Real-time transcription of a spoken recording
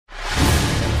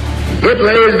It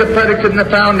lays the predicate and the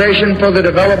foundation for the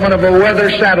development of a weather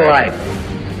satellite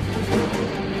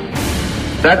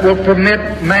that will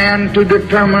permit man to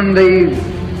determine the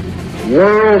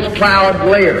world's cloud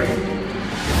layer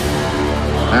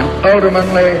and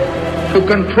ultimately to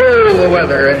control the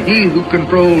weather, and he who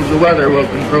controls the weather will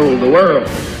control the world.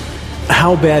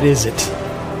 How bad is it?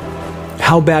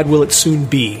 How bad will it soon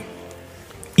be?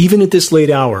 Even at this late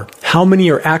hour, how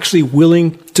many are actually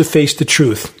willing to face the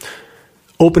truth?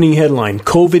 Opening headline,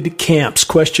 COVID camps, ?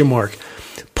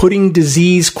 Putting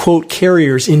disease,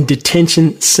 carriers in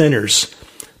detention centers.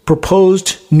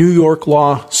 Proposed New York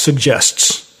law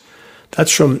suggests.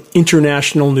 That's from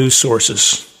international news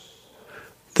sources.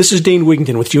 This is Dane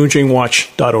Wigington with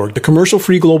Geoengineeringwatch.org. The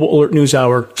commercial-free Global Alert News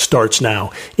Hour starts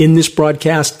now. In this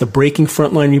broadcast, the breaking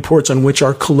frontline reports on which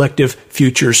our collective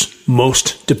futures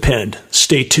most depend.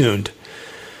 Stay tuned.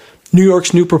 New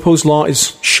York's new proposed law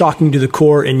is shocking to the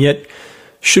core and yet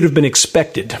should have been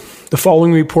expected. The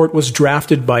following report was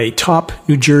drafted by a top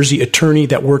New Jersey attorney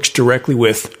that works directly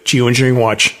with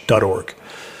Geoengineeringwatch.org.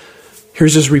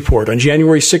 Here's his report. On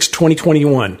January 6,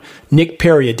 2021, Nick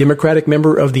Perry, a Democratic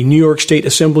member of the New York State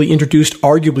Assembly, introduced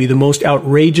arguably the most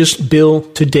outrageous bill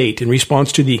to date in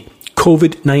response to the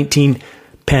COVID-19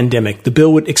 pandemic. The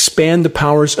bill would expand the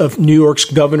powers of New York's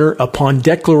governor upon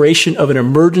declaration of an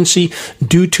emergency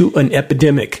due to an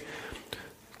epidemic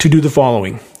to do the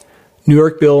following. New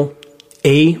York Bill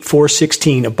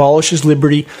A416 abolishes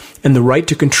liberty and the right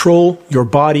to control your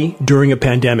body during a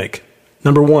pandemic.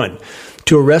 Number 1.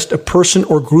 To arrest a person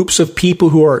or groups of people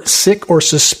who are sick or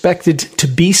suspected to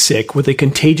be sick with a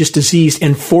contagious disease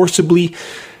and forcibly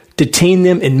detain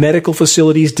them in medical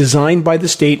facilities designed by the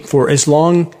state for as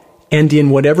long and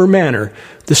in whatever manner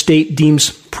the state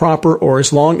deems proper or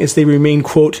as long as they remain,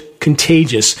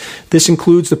 contagious. This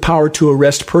includes the power to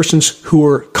arrest persons who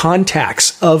are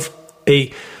contacts of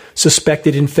a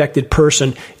suspected infected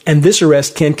person, and this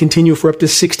arrest can continue for up to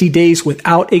 60 days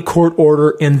without a court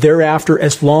order and thereafter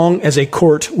as long as a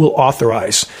court will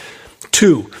authorize.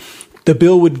 2. The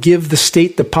bill would give the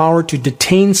state the power to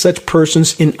detain such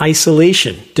persons in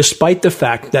isolation, despite the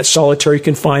fact that solitary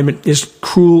confinement is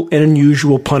cruel and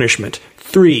unusual punishment.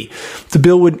 3. The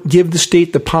bill would give the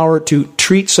state the power to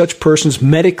treat such persons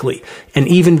medically and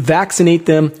even vaccinate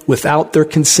them without their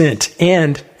consent.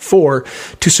 And 4.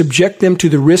 To subject them to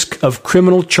the risk of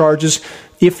criminal charges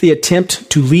if they attempt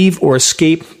to leave or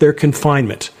escape their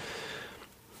confinement.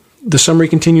 The summary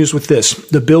continues with this.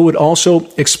 The bill would also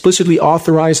explicitly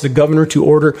authorize the governor to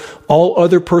order all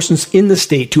other persons in the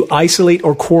state to isolate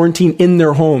or quarantine in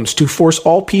their homes, to force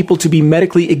all people to be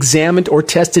medically examined or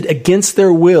tested against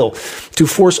their will, to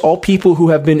force all people who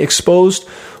have been exposed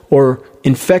or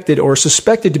infected or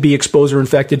suspected to be exposed or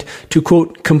infected to,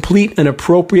 complete an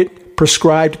appropriate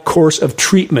prescribed course of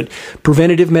treatment,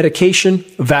 preventative medication,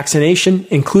 vaccination,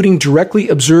 including directly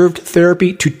observed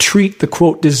therapy to treat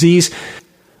the, disease.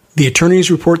 The attorney's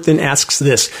report then asks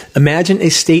this. Imagine a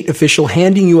state official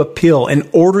handing you a pill and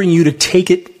ordering you to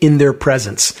take it in their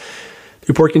presence. The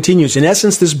report continues. In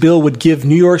essence, this bill would give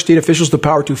New York state officials the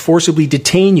power to forcibly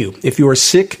detain you if you are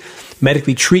sick,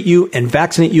 medically treat you, and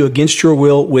vaccinate you against your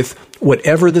will with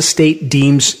whatever the state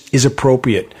deems is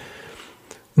appropriate.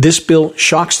 This bill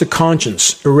shocks the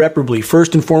conscience irreparably.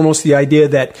 First and foremost, the idea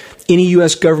that any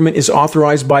U.S. government is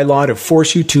authorized by law to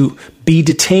force you to be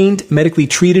detained, medically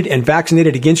treated, and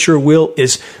vaccinated against your will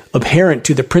is abhorrent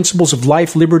to the principles of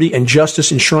life, liberty, and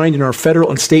justice enshrined in our federal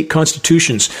and state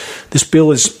constitutions. This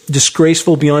bill is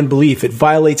disgraceful beyond belief. It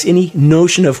violates any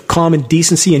notion of common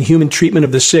decency and human treatment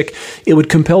of the sick. It would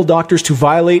compel doctors to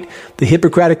violate the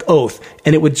Hippocratic Oath,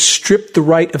 and it would strip the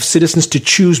right of citizens to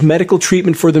choose medical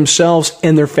treatment for themselves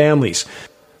and their families.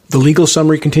 The legal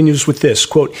summary continues with this,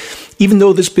 quote, even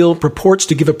though this bill purports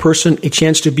to give a person a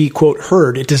chance to be, quote,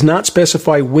 heard, it does not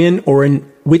specify when or in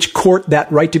which court that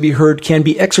right to be heard can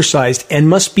be exercised and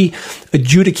must be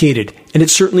adjudicated. And it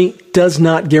certainly does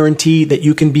not guarantee that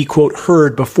you can be, quote,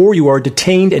 heard before you are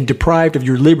detained and deprived of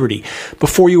your liberty,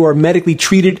 before you are medically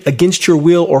treated against your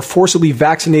will or forcibly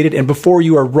vaccinated, and before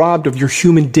you are robbed of your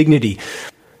human dignity.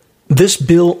 This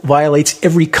bill violates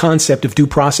every concept of due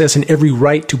process and every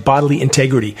right to bodily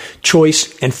integrity,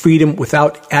 choice, and freedom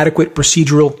without adequate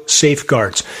procedural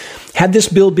safeguards. Had this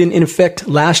bill been in effect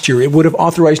last year, it would have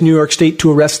authorized New York State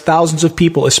to arrest thousands of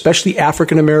people, especially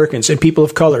African Americans and people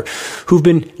of color, who've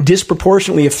been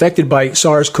disproportionately affected by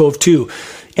SARS-CoV-2.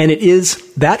 And it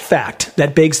is that fact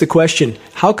that begs the question,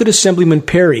 how could Assemblyman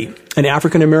Perry, an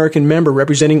African American member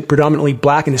representing predominantly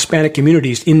black and Hispanic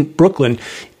communities in Brooklyn,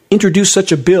 introduce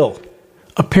such a bill?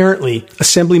 Apparently,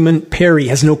 Assemblyman Perry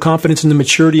has no confidence in the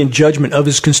maturity and judgment of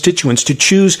his constituents to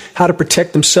choose how to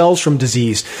protect themselves from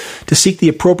disease, to seek the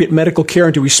appropriate medical care,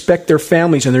 and to respect their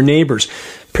families and their neighbors.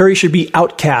 Perry should be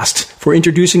outcast for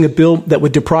introducing a bill that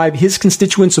would deprive his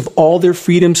constituents of all their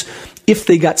freedoms if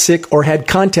they got sick or had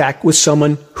contact with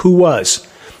someone who was.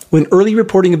 When early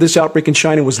reporting of this outbreak in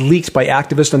China was leaked by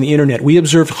activists on the internet, we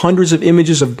observed hundreds of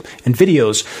images and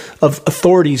videos of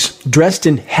authorities dressed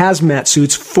in hazmat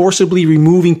suits forcibly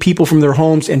removing people from their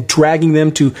homes and dragging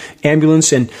them to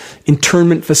ambulance and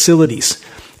internment facilities.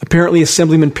 Apparently,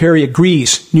 Assemblyman Perry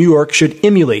agrees New York should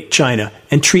emulate China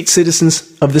and treat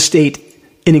citizens of the state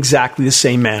in exactly the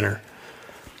same manner.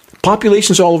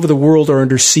 Populations all over the world are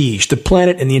under siege, the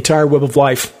planet and the entire web of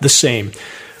life the same.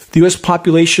 The U.S.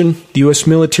 population, the U.S.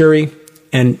 military,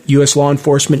 and U.S. law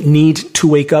enforcement need to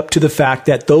wake up to the fact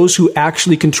that those who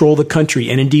actually control the country,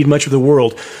 and indeed much of the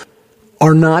world,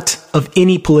 are not of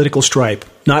any political stripe.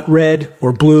 Not red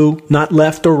or blue, not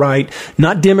left or right,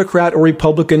 not Democrat or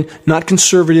Republican, not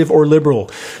conservative or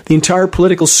liberal. The entire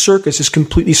political circus is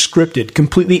completely scripted,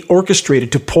 completely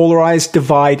orchestrated to polarize,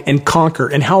 divide, and conquer,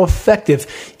 and how effective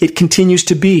it continues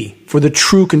to be for the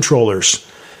true controllers.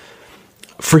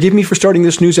 Forgive me for starting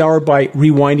this news hour by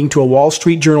rewinding to a Wall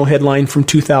Street Journal headline from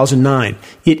 2009.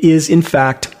 It is, in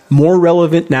fact, more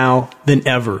relevant now than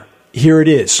ever. Here it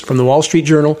is from the Wall Street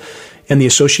Journal and the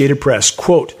Associated Press.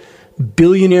 Quote,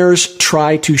 "Billionaires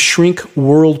try to shrink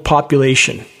world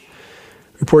population."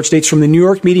 Report states from the New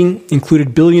York meeting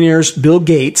included billionaires Bill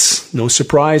Gates, no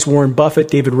surprise, Warren Buffett,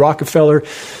 David Rockefeller,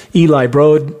 Eli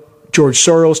Broad, George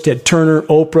Soros, Ted Turner,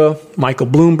 Oprah, Michael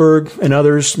Bloomberg, and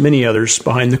others, many others,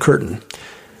 behind the curtain.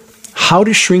 How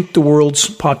to shrink the world's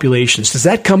populations. Does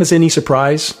that come as any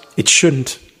surprise? It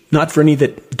shouldn't. Not for any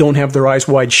that don't have their eyes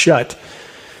wide shut.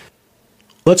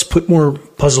 Let's put more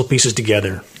puzzle pieces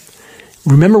together.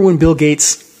 Remember when Bill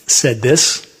Gates said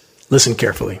this? Listen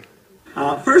carefully.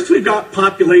 First, we've got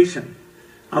population.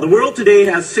 The world today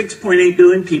has 6.8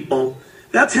 billion people.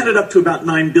 That's headed up to about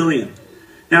 9 billion.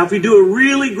 Now, if we do a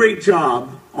really great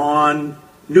job on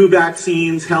new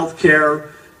vaccines, healthcare,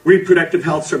 reproductive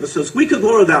health services, we could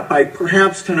lower that by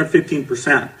perhaps 10 or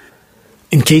 15%.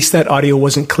 In case that audio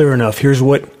wasn't clear enough, here's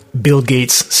what Bill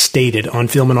Gates stated on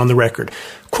film and on the record.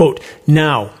 Quote,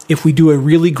 "Now, if we do a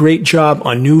really great job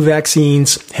on new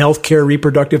vaccines, healthcare,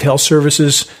 reproductive health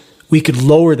services, we could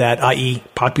lower that, i.e.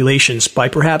 populations, by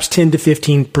perhaps 10 to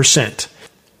 15%.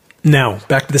 Now,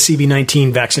 back to the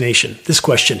CV-19 vaccination. This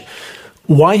question.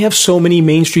 Why have so many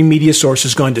mainstream media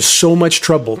sources gone to so much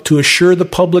trouble to assure the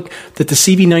public that the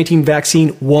CV-19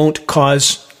 vaccine won't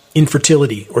cause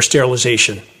infertility or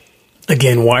sterilization?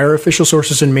 Again, why are official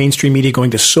sources and mainstream media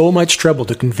going to so much trouble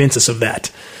to convince us of that?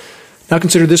 Now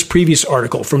consider this previous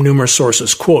article from numerous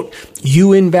sources. Quote,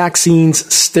 UN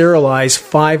vaccines sterilize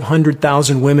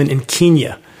 500,000 women in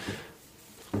Kenya.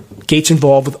 Gates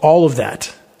involved with all of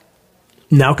that.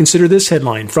 Now consider this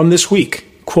headline from this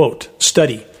week. Quote,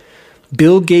 study.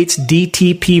 Bill Gates'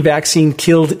 DTP vaccine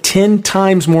killed 10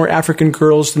 times more African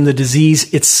girls than the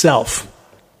disease itself.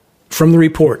 From the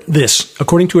report, this,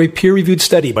 according to a peer-reviewed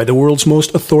study by the world's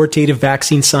most authoritative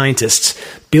vaccine scientists,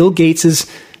 Bill Gates'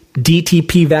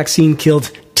 DTP vaccine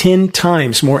killed 10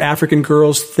 times more African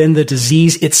girls than the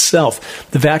disease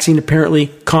itself. The vaccine apparently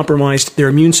compromised their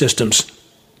immune systems.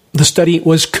 The study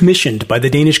was commissioned by the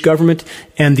Danish government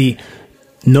and the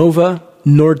Nova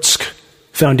Nordisk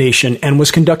Foundation and was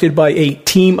conducted by a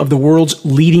team of the world's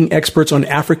leading experts on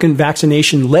African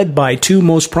vaccination led by two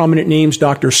most prominent names,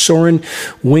 Dr. Soren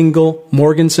Wingel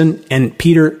Morgensen and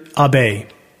Peter Abe.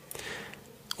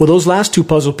 Well, those last two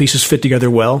puzzle pieces fit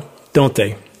together well, don't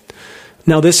they?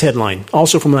 Now this headline,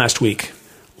 also from last week.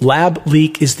 Lab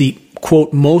leak is the,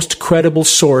 quote, most credible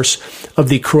source of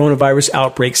the coronavirus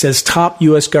outbreak, says top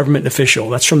U.S. government official.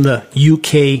 That's from the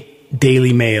UK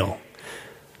Daily Mail.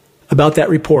 About that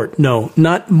report, no,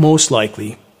 not most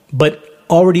likely, but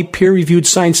already peer-reviewed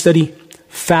science study,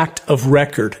 fact of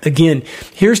record. Again,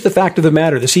 here's the fact of the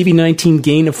matter. The CV-19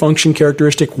 gain-of-function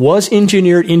characteristic was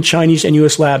engineered in Chinese and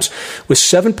U.S. labs with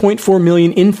 $7.4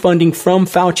 million in funding from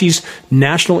Fauci's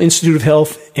National Institute of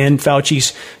Health and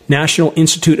Fauci's National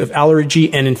Institute of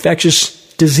Allergy and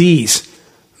Infectious Disease.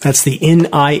 That's the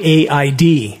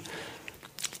NIAID.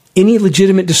 Any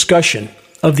legitimate discussion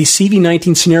of the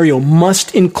CV-19 scenario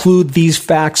must include these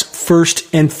facts first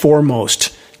and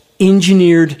foremost.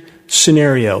 Engineered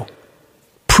scenario.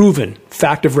 Proven.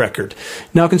 Fact of record.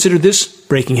 Now consider this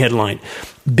breaking headline.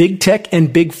 Big Tech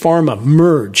and Big Pharma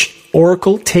merge.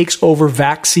 Oracle takes over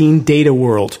vaccine data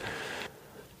world.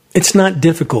 It's not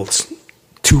difficult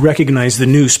to recognize the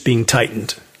noose being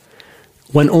tightened.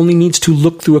 One only needs to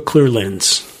look through a clear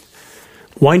lens.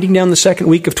 Winding down the second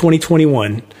week of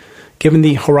 2021, given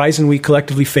the horizon we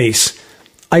collectively face,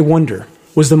 I wonder,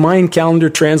 was the Mayan calendar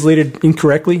translated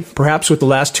incorrectly, perhaps with the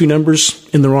last two numbers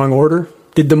in the wrong order?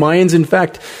 Did the Mayans, in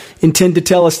fact, intend to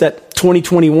tell us that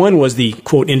 2021 was the,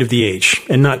 quote, end of the age,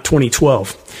 and not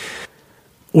 2012?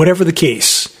 Whatever the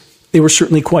case, they were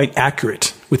certainly quite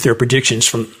accurate with their predictions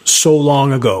from so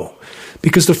long ago,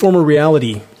 because the former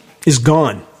reality is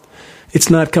gone. It's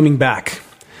not coming back.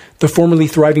 The formerly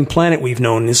thriving planet we've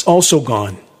known is also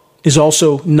gone, is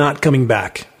also not coming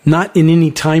back, not in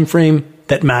any time frame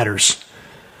that matters.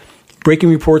 Breaking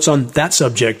reports on that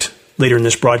subject later in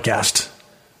this broadcast.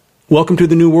 Welcome to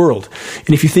the new world.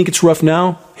 And if you think it's rough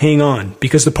now, hang on,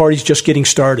 because the party's just getting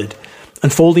started.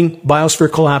 Unfolding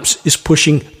biosphere collapse is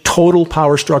pushing total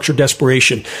power structure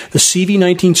desperation. The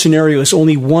CV-19 scenario is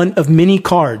only one of many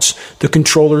cards the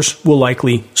controllers will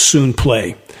likely soon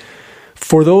play.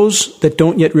 For those that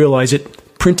don't yet realize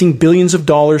it, printing billions of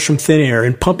dollars from thin air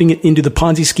and pumping it into the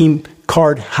Ponzi scheme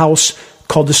card house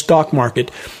called the stock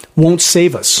market won't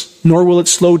save us, nor will it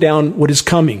slow down what is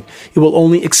coming. It will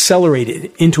only accelerate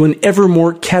it into an ever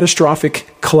more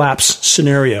catastrophic collapse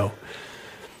scenario.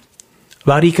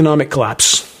 About economic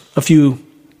collapse, a few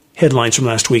headlines from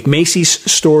last week. Macy's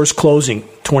stores closing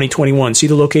 2021. See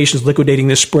the locations liquidating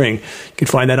this spring. You can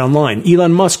find that online.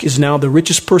 Elon Musk is now the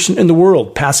richest person in the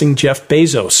world, passing Jeff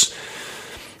Bezos.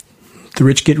 The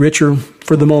rich get richer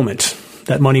for the moment.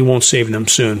 That money won't save them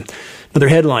soon. Another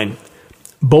headline.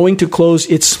 Boeing to close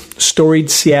its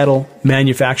storied Seattle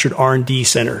manufactured R&D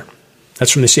center.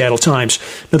 That's from the Seattle Times.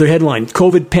 Another headline.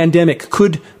 COVID pandemic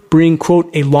could bring, quote,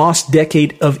 a lost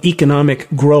decade of economic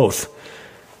growth.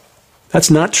 That's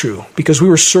not true, because we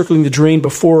were circling the drain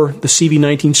before the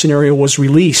CV-19 scenario was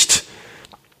released.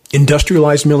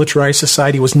 Industrialized, militarized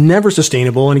society was never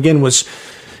sustainable, and again was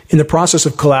in the process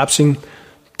of collapsing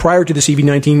prior to the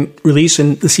CV-19 release,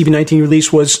 and the CV-19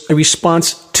 release was a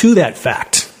response to that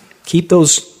fact. Keep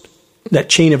that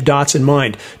chain of dots in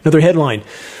mind. Another headline.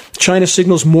 China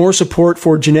signals more support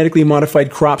for genetically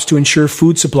modified crops to ensure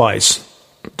food supplies.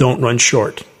 Don't run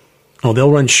short. Oh,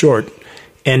 they'll run short.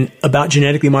 And about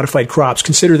genetically modified crops,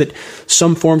 consider that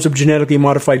some forms of genetically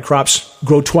modified crops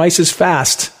grow twice as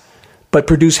fast, but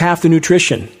produce half the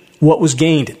nutrition. What was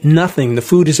gained? Nothing. The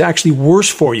food is actually worse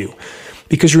for you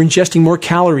because you're ingesting more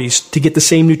calories to get the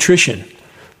same nutrition.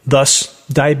 Thus,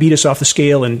 diabetes off the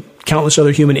scale and countless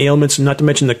other human ailments, and not to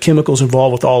mention the chemicals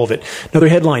involved with all of it. Another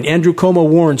headline. Andrew Cuomo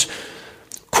warns,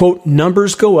 quote,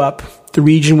 numbers go up, the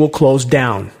region will close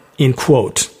down, end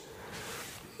quote.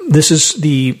 This is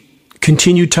the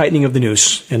continued tightening of the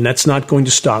noose, and that's not going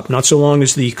to stop, not so long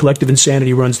as the collective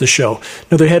insanity runs the show.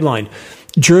 Another headline.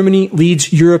 Germany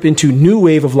leads Europe into new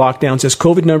wave of lockdowns as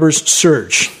COVID numbers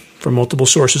surge, from multiple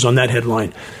sources on that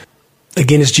headline.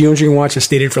 Again, as Geoengineering Watch has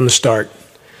stated from the start,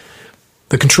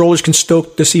 the controllers can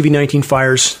stoke the CV-19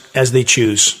 fires as they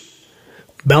choose.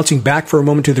 Bouncing back for a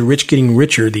moment to the rich getting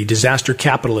richer, the disaster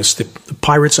capitalists, the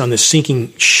pirates on this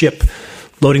sinking ship,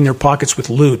 loading their pockets with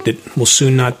loot that will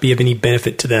soon not be of any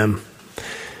benefit to them.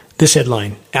 This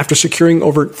headline. After securing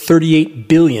over $38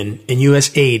 billion in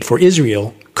U.S. aid for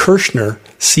Israel, Kirshner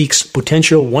seeks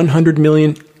potential $100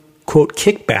 million, quote,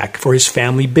 kickback for his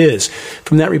family biz.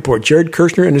 From that report, Jared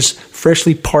Kirshner and his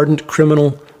freshly pardoned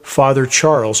criminal father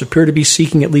Charles appear to be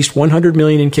seeking at least $100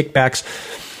 million in kickbacks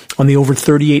on the over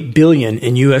 $38 billion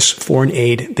in U.S. foreign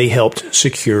aid they helped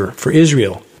secure for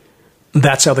Israel.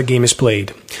 That's how the game is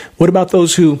played. What about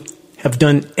those who have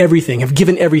done everything, have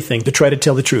given everything to try to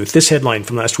tell the truth? This headline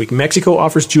from last week. Mexico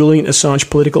offers Julian Assange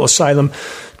political asylum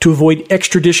to avoid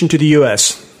extradition to the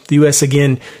U.S. The U.S.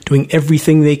 again doing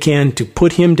everything they can to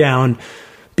put him down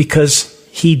because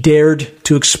he dared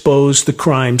to expose the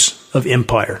crimes of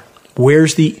empire.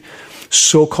 Where's the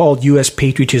so-called U.S.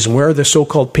 patriotism? Where are the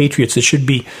so-called patriots that should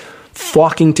be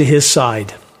flocking to his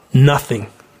side? Nothing.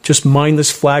 Just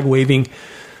mindless flag waving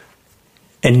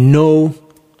and no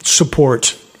support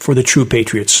for the true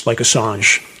patriots like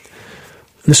Assange.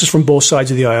 And this is from both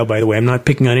sides of the aisle, by the way. I'm not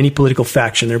picking on any political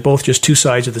faction. They're both just two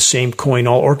sides of the same coin,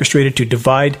 all orchestrated to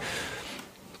divide,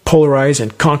 polarize,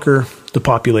 and conquer the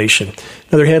population.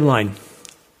 Another headline.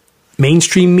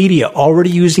 Mainstream media already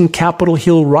using Capitol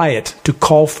Hill riot to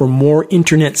call for more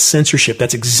internet censorship.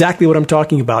 That's exactly what I'm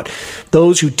talking about.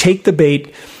 Those who take the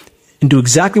bait and do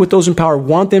exactly what those in power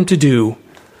want them to do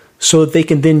so that they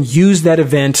can then use that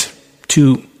event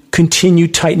to continue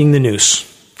tightening the noose.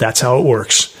 That's how it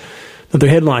works. Another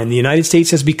headline, the United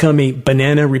States has become a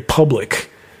banana republic.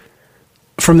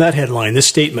 From that headline, this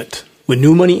statement, when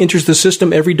new money enters the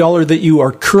system, every dollar that you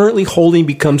are currently holding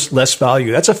becomes less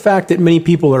value. That's a fact that many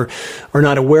people are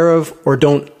not aware of or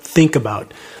don't think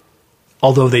about,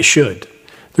 although they should.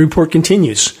 The report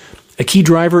continues. A key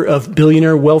driver of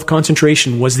billionaire wealth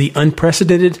concentration was the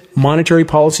unprecedented monetary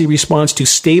policy response to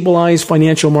stabilize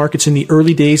financial markets in the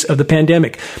early days of the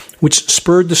pandemic, which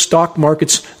spurred the stock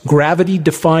market's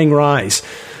gravity-defying rise.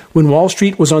 When Wall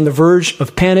Street was on the verge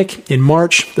of panic in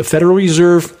March, the Federal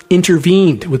Reserve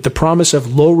intervened with the promise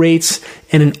of low rates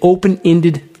and an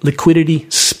open-ended liquidity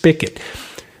spigot,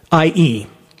 i.e.,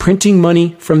 printing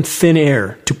money from thin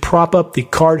air to prop up the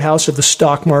card house of the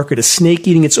stock market, a snake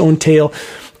eating its own tail.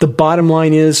 The bottom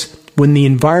line is, when the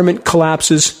environment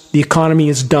collapses, the economy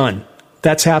is done.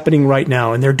 That's happening right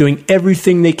now, and they're doing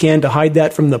everything they can to hide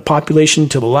that from the population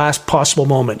to the last possible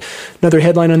moment. Another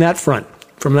headline on that front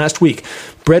from last week.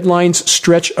 Breadlines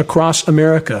stretch across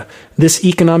America. This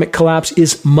economic collapse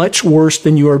is much worse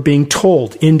than you are being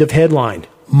told. End of headline.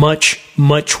 Much,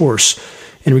 much worse.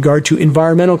 In regard to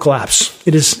environmental collapse,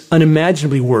 it is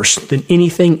unimaginably worse than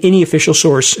anything any official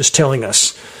source is telling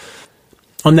us.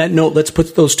 On that note, let's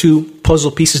put those two puzzle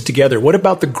pieces together. What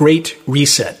about the Great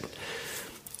Reset?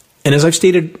 And as I've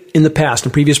stated in the past,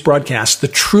 in previous broadcasts, the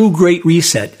true Great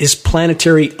Reset is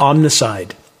planetary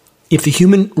omnicide. If the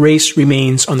human race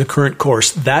remains on the current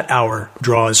course, that hour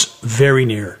draws very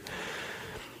near.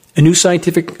 A new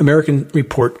Scientific American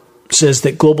report says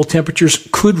that global temperatures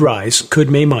could rise,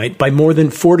 might, by more than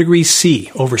 4 degrees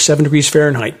C, over 7 degrees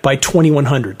Fahrenheit, by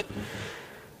 2100.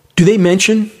 Do they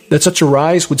mention that such a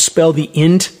rise would spell the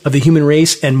end of the human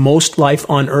race and most life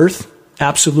on Earth?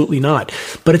 Absolutely not.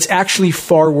 But it's actually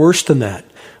far worse than that.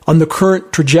 On the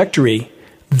current trajectory,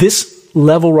 this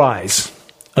level rise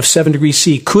of 7 degrees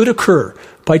C could occur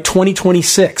by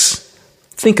 2026.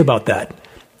 Think about that.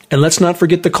 And let's not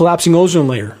forget the collapsing ozone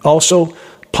layer, also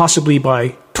possibly by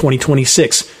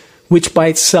 2026, which by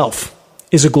itself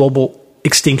is a global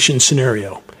extinction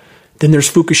scenario. Then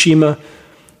there's Fukushima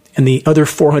and the other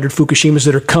 400 Fukushimas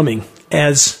that are coming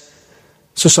as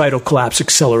societal collapse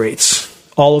accelerates.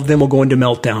 All of them will go into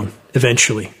meltdown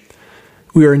eventually.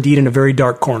 We are indeed in a very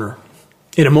dark corner.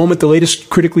 In a moment, the latest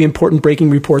critically important breaking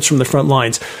reports from the front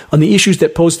lines on the issues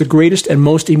that pose the greatest and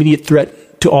most immediate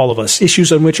threat to all of us,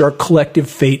 issues on which our collective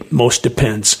fate most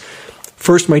depends.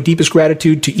 First, my deepest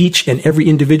gratitude to each and every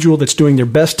individual that's doing their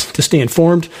best to stay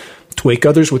informed, to wake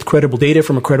others with credible data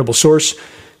from a credible source,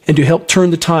 and to help turn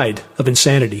the tide of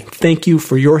insanity. Thank you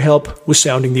for your help with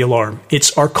sounding the alarm.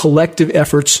 It's our collective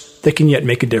efforts that can yet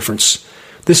make a difference.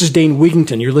 This is Dane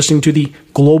Wigington. You're listening to the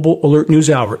Global Alert News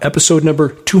Hour, episode number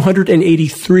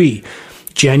 283,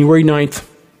 January 9th,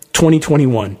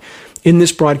 2021. In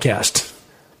this broadcast,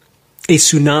 a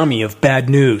tsunami of bad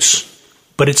news,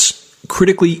 but it's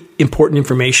critically important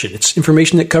information. It's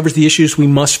information that covers the issues we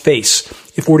must face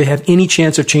if we're to have any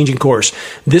chance of changing course.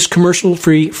 This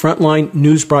commercial-free frontline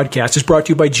news broadcast is brought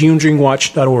to you by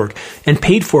Geoengineeringwatch.org and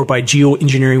paid for by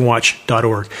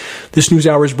Geoengineeringwatch.org. This news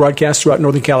hour is broadcast throughout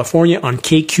Northern California on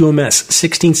KQMS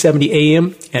 1670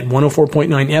 AM at 104.9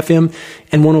 FM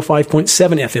and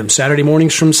 105.7 FM, Saturday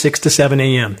mornings from 6 to 7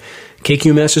 AM.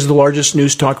 KQMS is the largest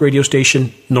news talk radio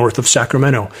station north of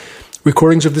Sacramento.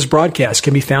 Recordings of this broadcast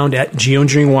can be found at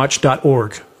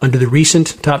geoengineeringwatch.org under the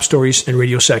recent top stories and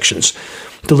radio sections.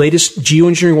 The latest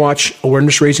Geoengineering Watch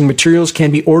awareness-raising materials can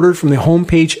be ordered from the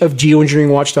homepage of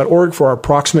geoengineeringwatch.org for our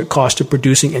approximate cost of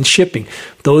producing and shipping.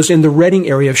 Those in the Redding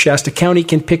area of Shasta County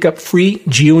can pick up free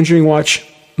Geoengineering Watch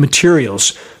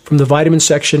materials from the vitamin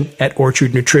section at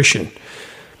Orchard Nutrition.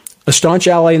 A staunch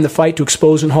ally in the fight to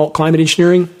expose and halt climate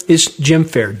engineering is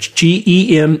GEMFAIR,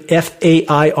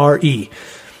 GEMFAIRE.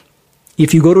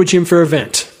 If you go to a GEMFAIR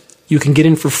event, you can get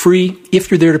in for free.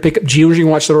 If you're there to pick up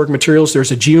geoengineeringwatch.org materials,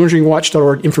 there's a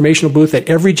geoengineeringwatch.org informational booth at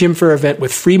every GEMFAIR event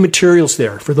with free materials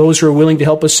there for those who are willing to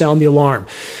help us sound the alarm.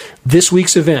 This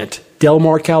week's event, Del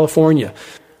Mar, California,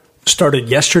 started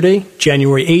yesterday,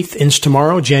 January 8th, ends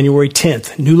tomorrow, January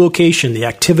 10th. New location, the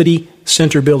Activity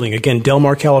Center building. Again, Del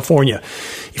Mar, California.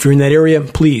 If you're in that area,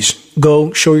 please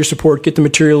go, show your support, get the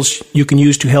materials you can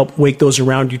use to help wake those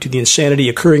around you to the insanity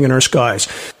occurring in our skies.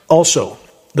 Also,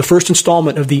 the first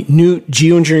installment of the new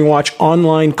Geoengineering Watch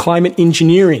online climate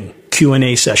engineering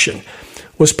Q&A session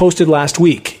was posted last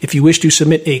week. If you wish to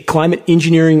submit a climate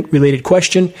engineering related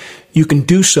question, you can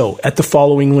do so at the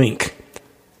following link: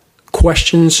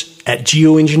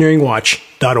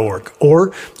 questions@geoengineeringwatch.org.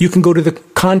 Or you can go to the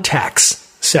contacts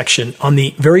section on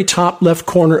the very top left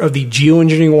corner of the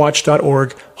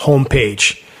geoengineeringwatch.org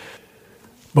homepage.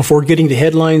 Before getting to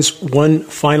headlines, one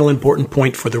final important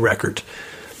point for the record.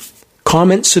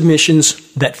 Comment submissions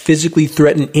that physically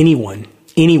threaten anyone,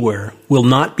 anywhere, will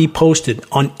not be posted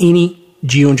on any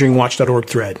geoengineeringwatch.org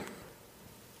thread.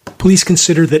 Please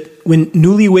consider that when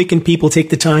newly awakened people take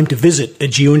the time to visit a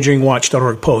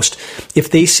geoengineeringwatch.org post, if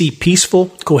they see peaceful,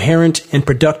 coherent, and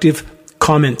productive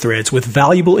comment threads with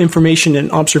valuable information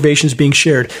and observations being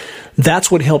shared, that's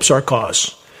what helps our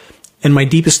cause. And my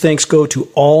deepest thanks go to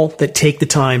all that take the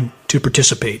time to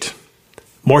participate.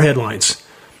 More headlines.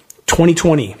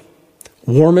 2020,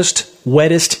 warmest,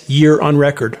 wettest year on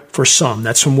record for some.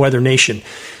 That's from Weather Nation.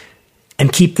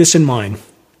 And keep this in mind.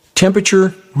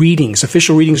 Temperature readings,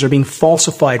 official readings, are being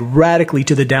falsified radically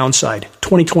to the downside.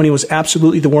 2020 was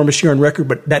absolutely the warmest year on record,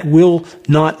 but that will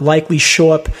not likely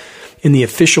show up in the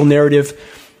official narrative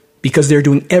because they're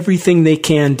doing everything they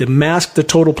can to mask the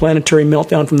total planetary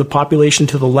meltdown from the population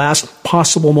to the last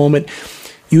possible moment,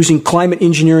 using climate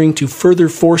engineering to further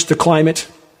force the climate,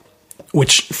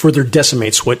 which further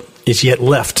decimates what is yet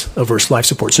left of Earth's life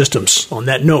support systems. On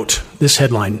that note, this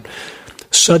headline: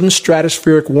 sudden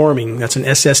stratospheric warming, that's an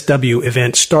SSW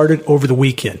event, started over the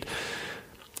weekend.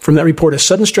 From that report, a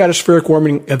sudden stratospheric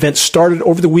warming event started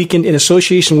over the weekend in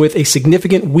association with a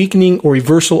significant weakening or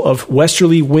reversal of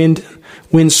westerly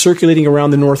winds circulating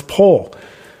around the North Pole.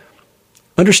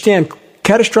 Understand,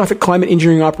 catastrophic climate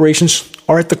engineering operations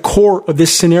are at the core of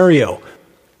this scenario.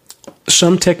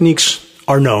 Some techniques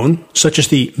are known, such as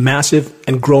the massive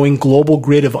and growing global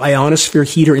grid of ionosphere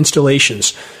heater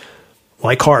installations,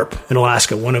 like HARP in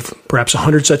Alaska, one of perhaps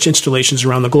 100 such installations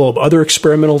around the globe. Other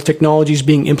experimental technologies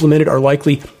being implemented are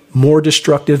likely more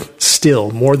destructive still,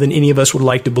 more than any of us would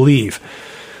like to believe.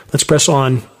 Let's press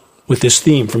on with this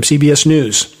theme from CBS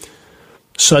News.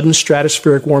 Sudden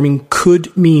stratospheric warming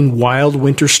could mean wild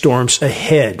winter storms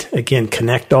ahead. Again,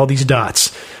 connect all these dots.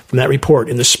 From that report,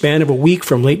 in the span of a week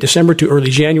from late December to early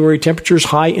January, temperatures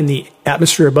high in the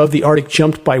atmosphere above the Arctic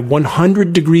jumped by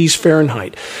 100 degrees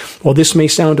Fahrenheit. While this may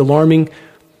sound alarming,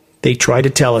 they try to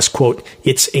tell us, quote,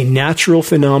 it's a natural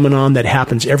phenomenon that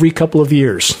happens every couple of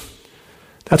years.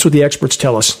 That's what the experts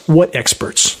tell us. What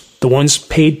experts? The ones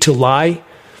paid to lie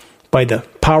by the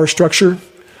power structure?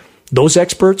 Those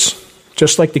experts?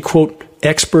 Just like the, quote,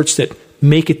 experts that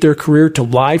make it their career to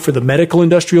lie for the medical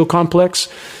industrial complex?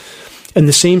 And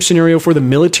the same scenario for the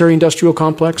military industrial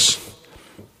complex?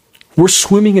 We're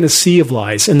swimming in a sea of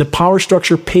lies, and the power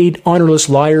structure paid honorless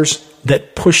liars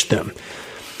that push them.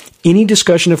 Any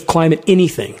discussion of climate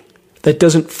anything that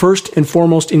doesn't first and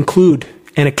foremost include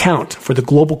and account for the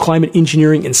global climate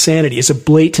engineering insanity is a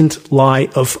blatant lie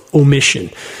of omission.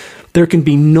 There can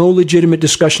be no legitimate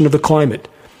discussion of the climate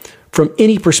from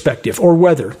any perspective or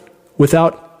weather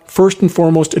without first and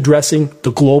foremost addressing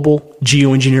the global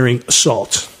geoengineering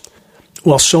assault.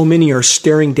 While so many are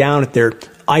staring down at their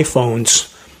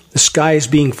iPhones, the sky is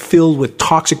being filled with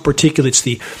toxic particulates,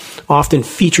 the often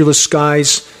featureless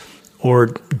skies,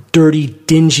 or dirty,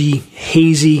 dingy,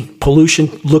 hazy,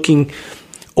 pollution-looking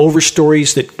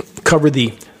overstories that cover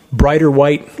the brighter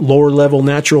white, lower-level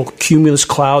natural cumulus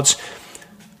clouds,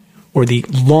 or the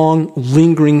long,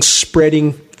 lingering,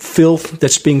 spreading filth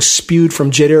that's being spewed from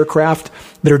jet aircraft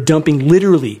that are dumping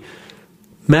literally,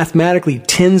 mathematically,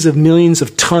 tens of millions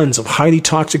of tons of highly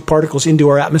toxic particles into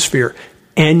our atmosphere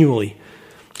annually.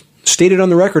 Stated on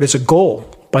the record as a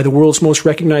goal by the world's most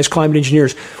recognized climate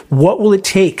engineers, what will it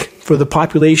take for the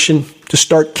population to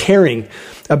start caring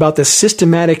about the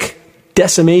systematic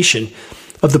decimation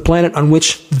of the planet on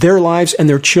which their lives and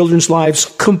their children's lives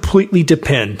completely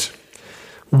depend?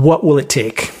 What will it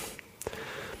take?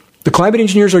 The climate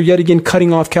engineers are yet again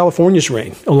cutting off California's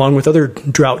rain, along with other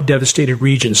drought-devastated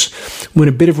regions. When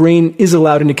a bit of rain is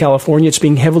allowed into California, it's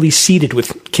being heavily seeded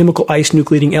with chemical ice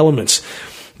nucleating elements.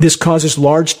 This causes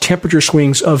large temperature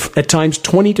swings of, at times,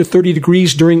 20 to 30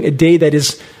 degrees during a day that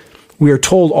is, we are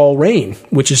told, all rain,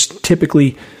 which is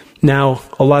typically now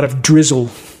a lot of drizzle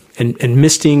and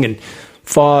misting and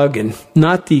fog, and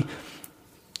not the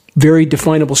very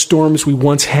definable storms we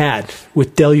once had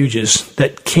with deluges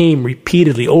that came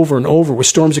repeatedly over and over, with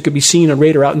storms that could be seen on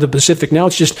radar out in the Pacific. Now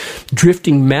it's just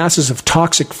drifting masses of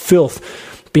toxic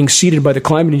filth being seeded by the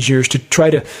climate engineers to try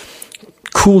to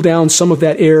cool down some of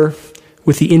that air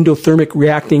with the endothermic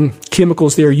reacting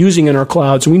chemicals they are using in our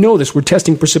clouds. And we know this. We're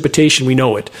testing precipitation. We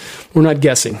know it. We're not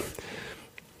guessing.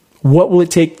 What will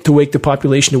it take to wake the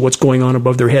population to what's going on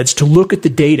above their heads, to look at the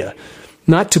data?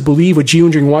 Not to believe what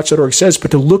geoengineeringwatch.org says, but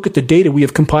to look at the data we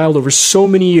have compiled over so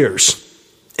many years.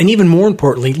 And even more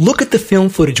importantly, look at the film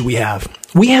footage we have.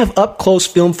 We have up-close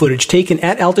film footage taken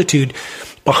at altitude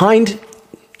behind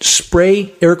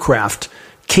spray aircraft,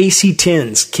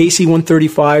 KC-10s,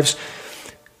 KC-135s.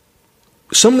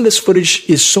 Some of this footage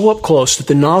is so up close that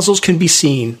the nozzles can be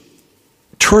seen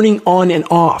turning on and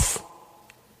off.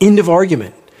 End of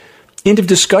argument. End of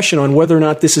discussion on whether or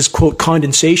not this is, quote,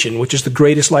 condensation, which is the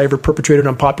greatest lie ever perpetrated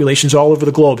on populations all over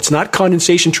the globe. It's not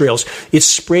condensation trails. It's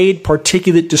sprayed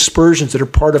particulate dispersions that are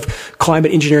part of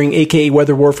climate engineering, aka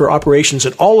weather warfare operations,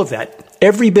 and all of that.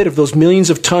 Every bit of those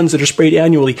millions of tons that are sprayed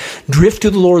annually drift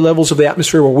to the lower levels of the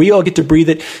atmosphere where we all get to breathe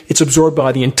it. It's absorbed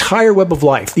by the entire web of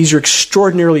life. These are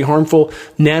extraordinarily harmful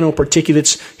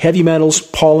nanoparticulates, heavy metals,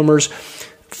 polymers.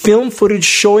 Film footage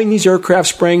showing these aircraft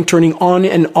spraying, turning on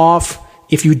and off.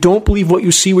 If you don't believe what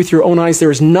you see with your own eyes,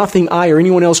 there is nothing I or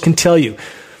anyone else can tell you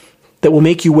that will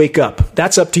make you wake up.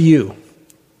 That's up to you.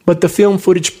 But the film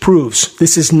footage proves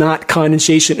this is not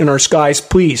condensation in our skies.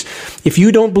 Please, if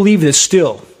you don't believe this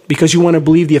still, because you want to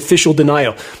believe the official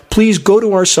denial, please go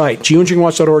to our site,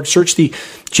 geoengineeringwatch.org, search the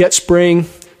jet spraying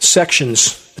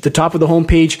sections at the top of the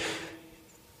homepage,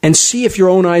 and see if your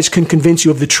own eyes can convince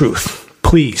you of the truth.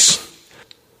 Please.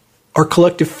 Our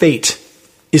collective fate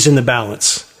is in the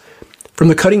balance. From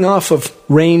the cutting off of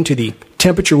rain to the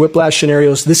temperature whiplash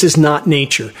scenarios, this is not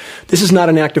nature. This is not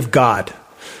an act of God.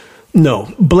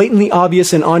 No, blatantly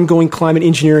obvious and ongoing climate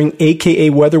engineering, aka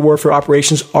weather warfare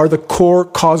operations, are the core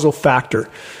causal factor.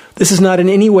 This is not in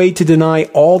any way to deny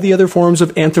all the other forms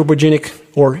of anthropogenic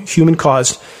or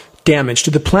human-caused damage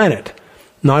to the planet.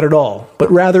 Not at all.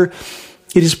 But rather,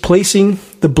 it is placing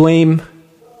the blame,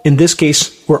 in this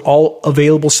case, where all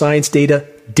available science data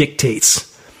dictates.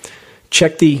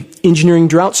 Check the engineering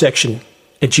drought section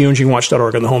at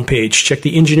geoengineeringwatch.org on the homepage. Check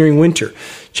the engineering winter.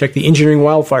 Check the engineering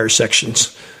wildfire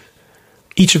sections.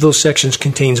 Each of those sections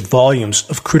contains volumes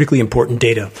of critically important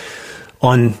data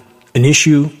on an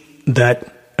issue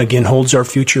that, again, holds our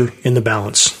future in the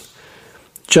balance.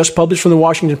 Just published from the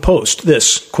Washington Post,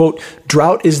 this, quote,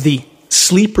 drought is the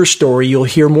sleeper story you'll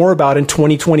hear more about in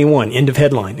 2021, end of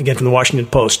headline, again from the Washington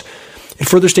Post. It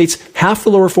further states, half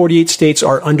the lower 48 states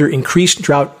are under increased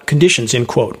drought conditions, end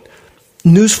quote.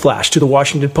 Newsflash to the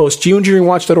Washington Post,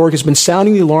 geoengineeringwatch.org has been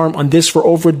sounding the alarm on this for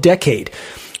over a decade.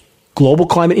 Global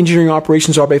climate engineering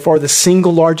operations are by far the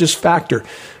single largest factor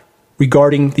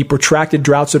regarding the protracted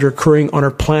droughts that are occurring on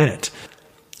our planet.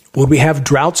 Would we have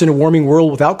droughts in a warming world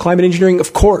without climate engineering?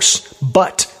 Of course,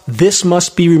 but this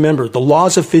must be remembered. The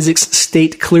laws of physics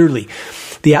state clearly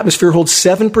the atmosphere holds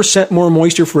 7% more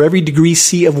moisture for every degree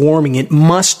C of warming. It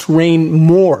must rain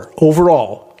more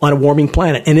overall on a warming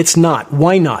planet, and it's not.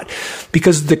 Why not?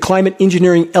 Because the climate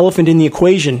engineering elephant in the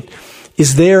equation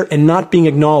is there and not being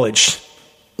acknowledged.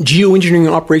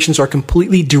 Geoengineering operations are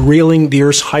completely derailing the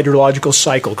Earth's hydrological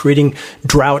cycle, creating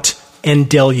drought and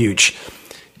deluge.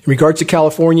 In regards to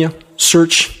California,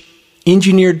 search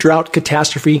Engineered Drought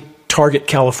Catastrophe Target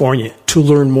California to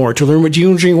learn more, to learn what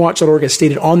geoengineeringwatch.org has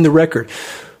stated on the record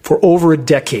for over a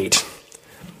decade.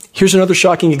 Here's another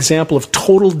shocking example of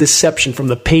total deception from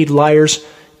the paid liars,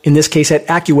 in this case at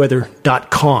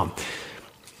AccuWeather.com.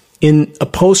 In a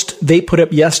post they put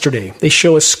up yesterday, they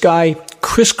show a sky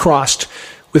crisscrossed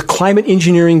with climate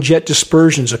engineering jet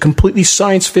dispersions, a completely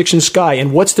science fiction sky.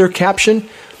 And what's their caption?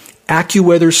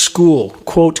 AccuWeather School,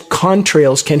 quote,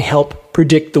 contrails can help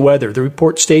predict the weather. The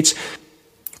report states,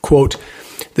 quote,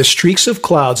 the streaks of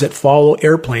clouds that follow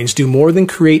airplanes do more than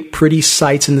create pretty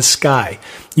sights in the sky.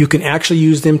 You can actually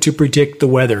use them to predict the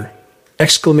weather.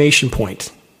 Exclamation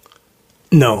point.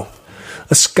 No.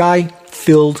 A sky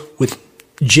filled with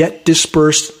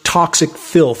jet-dispersed toxic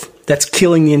filth that's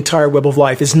killing the entire web of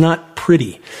life is not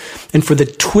pretty. And for the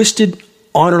twisted,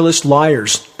 honorless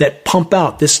liars that pump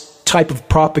out this type of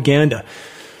propaganda,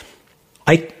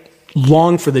 I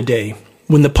long for the day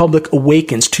when the public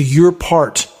awakens to your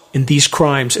part in these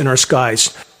crimes in our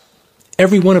skies.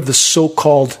 Every one of the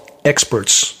so-called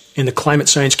experts in the climate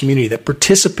science community that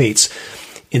participates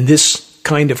in this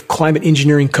kind of climate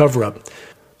engineering cover-up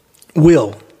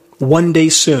will, one day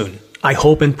soon, I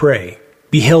hope and pray,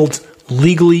 be held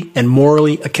legally and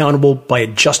morally accountable by a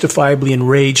justifiably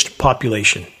enraged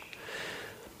population.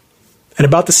 And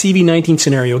about the CV-19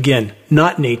 scenario, again,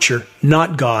 not nature,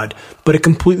 not God, but a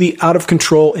completely out of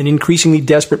control and increasingly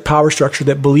desperate power structure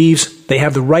that believes they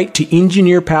have the right to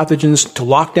engineer pathogens, to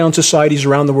lock down societies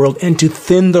around the world, and to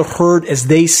thin the herd as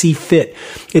they see fit.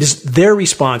 It is their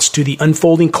response to the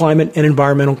unfolding climate and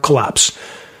environmental collapse.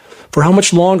 For how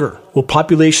much longer will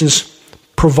populations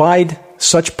provide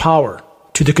such power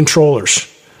to the controllers?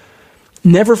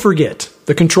 Never forget,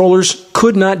 the controllers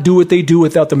could not do what they do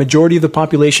without the majority of the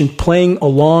population playing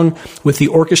along with the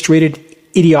orchestrated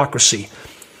idiocracy.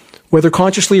 Whether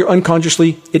consciously or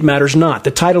unconsciously, it matters not.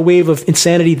 The tidal wave of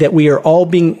insanity that we are all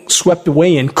being swept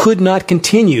away in could not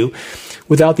continue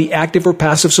without the active or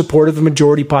passive support of the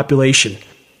majority population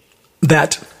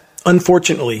that,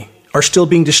 unfortunately, are still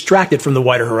being distracted from the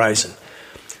wider horizon.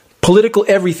 Political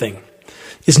everything,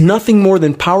 is nothing more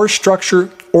than power structure,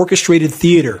 orchestrated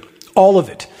theater, all of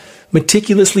it,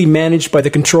 meticulously managed by the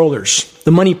controllers,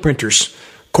 the money printers,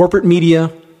 corporate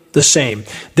media, the same.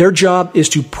 Their job is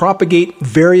to propagate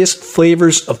various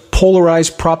flavors of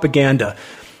polarized propaganda,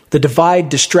 the divide,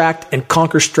 distract, and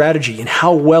conquer strategy, and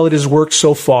how well it has worked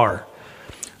so far.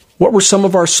 What were some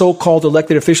of our so-called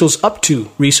elected officials up to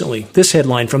recently? This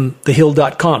headline from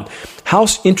thehill.com.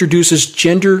 House introduces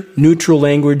gender-neutral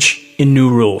language in new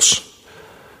rules.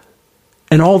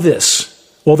 And all this,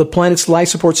 while the planet's life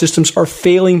support systems are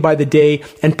failing by the day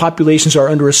and populations are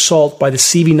under assault by the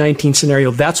CV-19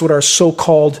 scenario, that's what our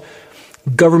so-called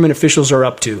government officials are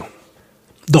up to.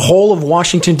 The whole of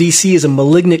Washington, D.C. is a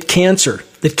malignant cancer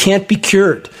that can't be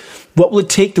cured. What will it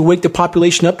take to wake the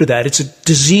population up to that? It's a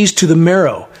disease to the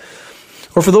marrow.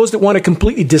 Or for those that want to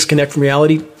completely disconnect from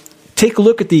reality, take a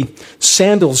look at the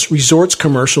Sandals Resorts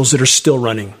commercials that are still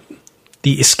running.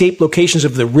 The escape locations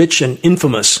of the rich and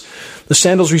infamous. The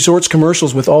Sandals Resorts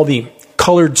commercials with all the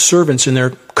colored servants in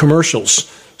their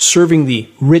commercials serving the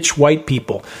rich white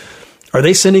people. Are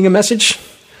they sending a message?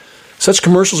 Such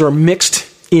commercials are mixed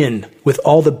in with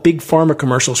all the big pharma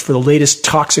commercials for the latest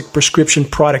toxic prescription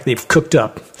product they've cooked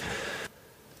up.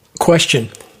 Question: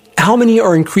 how many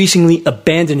are increasingly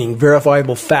abandoning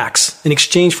verifiable facts in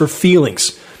exchange for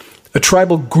feelings, a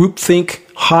tribal groupthink,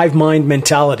 hive mind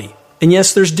mentality? And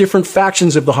yes, there's different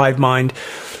factions of the hive mind,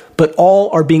 but all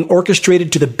are being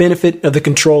orchestrated to the benefit of the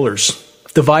controllers.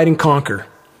 Divide and conquer.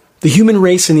 The human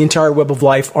race and the entire web of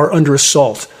life are under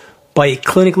assault by a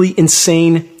clinically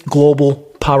insane global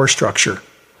power structure.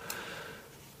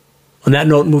 On that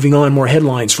note, moving on, more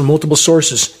headlines from multiple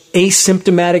sources.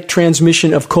 Asymptomatic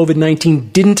transmission of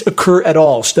COVID-19 didn't occur at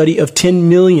all. Study of 10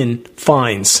 million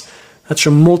finds. That's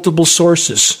from multiple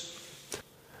sources.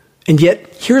 And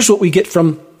yet, here's what we get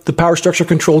from the power structure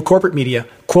controlled corporate media.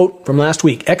 Quote from last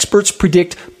week: experts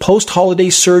predict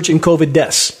post-holiday surge in COVID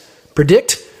deaths.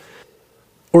 Predict?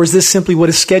 Or is this simply what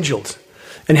is scheduled?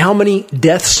 And how many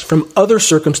deaths from other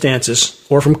circumstances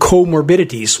or from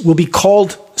comorbidities will be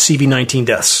called CV-19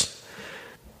 deaths?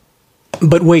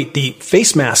 But wait, the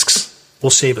face masks will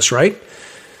save us, right?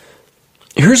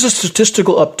 Here's a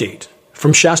statistical update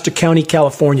from Shasta County,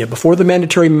 California. Before the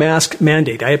mandatory mask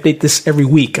mandate, I update this every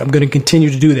week. I'm going to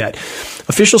continue to do that.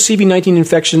 Official CV-19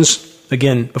 infections,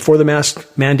 again, before the mask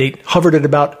mandate, hovered at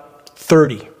about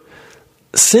 30.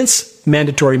 Since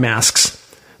mandatory masks,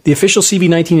 the official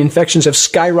CV-19 infections have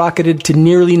skyrocketed to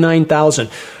nearly 9,000.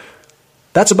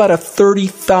 That's about a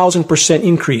 30,000%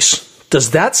 increase. Does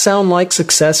that sound like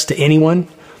success to anyone?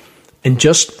 And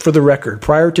just for the record,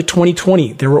 prior to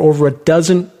 2020, there were over a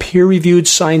dozen peer-reviewed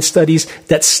science studies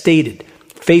that stated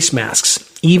face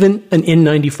masks, even an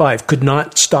N95, could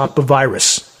not stop a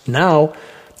virus. Now,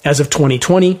 as of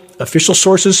 2020, official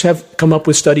sources have come up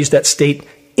with studies that state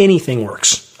anything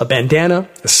works. A bandana,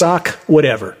 a sock,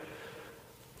 whatever.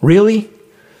 Really?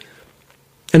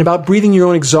 And about breathing your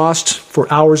own exhaust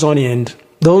for hours on end,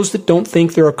 those that don't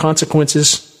think there are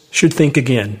consequences should think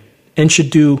again and should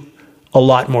do a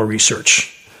lot more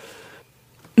research.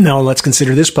 Now let's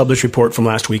consider this published report from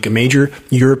last week, a major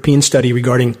European study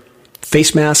regarding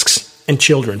face masks and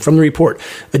children. From the report,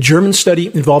 a German study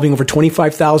involving over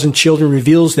 25,000 children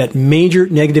reveals that major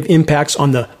negative impacts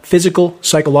on the physical,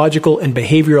 psychological, and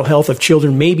behavioral health of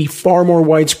children may be far more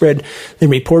widespread than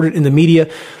reported in the media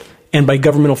and by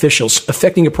government officials,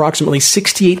 affecting approximately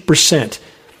 68%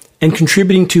 and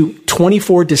contributing to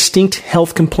 24 distinct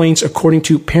health complaints according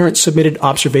to parent-submitted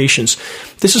observations.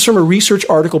 This is from a research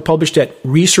article published at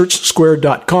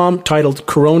researchsquare.com titled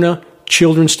Corona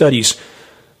Children Studies,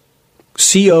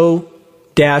 CO-KI.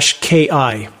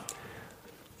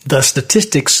 The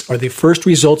statistics are the first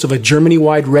results of a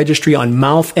Germany-wide registry on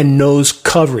mouth and nose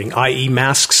covering, i.e.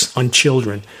 masks on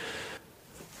children.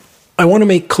 I want to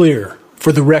make clear,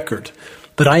 for the record,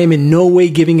 that I am in no way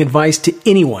giving advice to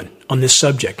anyone on this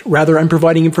subject. Rather, I'm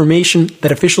providing information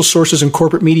that official sources and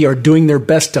corporate media are doing their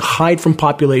best to hide from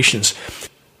populations.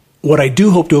 What I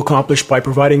do hope to accomplish by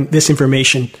providing this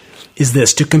information is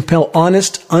this: to compel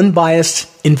honest, unbiased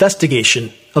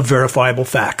investigation of verifiable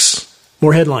facts.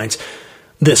 More headlines.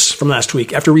 This from last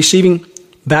week. After receiving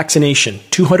vaccination,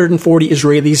 240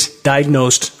 Israelis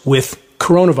diagnosed with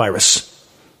coronavirus.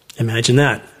 Imagine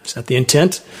that. Is that the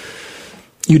intent?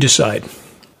 You decide.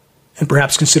 And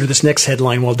perhaps consider this next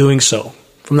headline while doing so.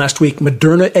 From last week,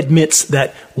 Moderna admits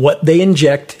that what they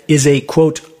inject is a,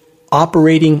 quote,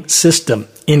 operating system,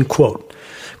 end quote.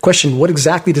 Question, what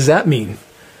exactly does that mean?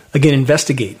 Again,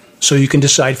 investigate so you can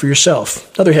decide for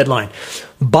yourself. Another headline,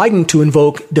 Biden to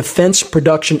invoke Defense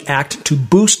Production Act to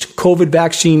boost COVID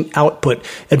vaccine output,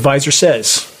 advisor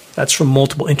says. That's from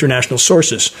multiple international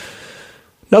sources.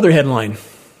 Another headline.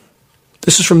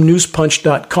 This is from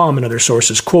newspunch.com and other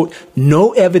sources. Quote,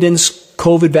 no evidence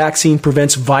COVID vaccine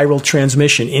prevents viral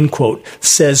transmission, end quote,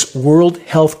 says World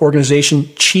Health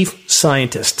Organization chief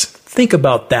scientist. Think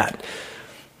about that.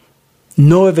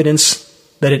 No evidence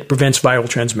that it prevents viral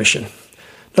transmission.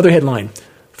 Another headline.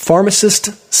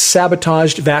 Pharmacist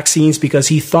sabotaged vaccines because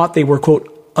he thought they were,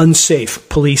 quote, unsafe,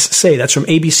 police say. That's from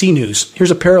ABC News.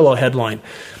 Here's a parallel headline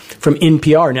from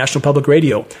NPR, National Public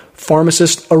Radio.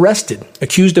 Pharmacist arrested,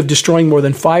 accused of destroying more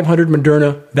than 500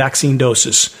 Moderna vaccine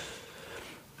doses.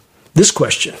 This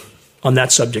question on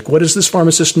that subject, what does this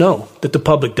pharmacist know that the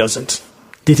public doesn't?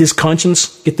 Did his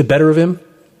conscience get the better of him?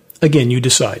 Again, you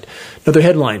decide. Another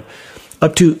headline,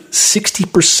 up to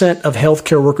 60% of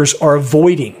healthcare workers are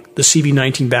avoiding the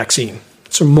CV-19 vaccine.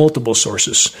 It's from multiple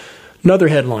sources. Another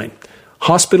headline,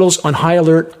 hospitals on high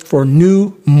alert for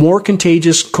new, more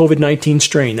contagious COVID-19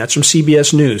 strain. That's from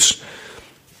CBS News.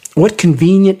 What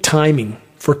convenient timing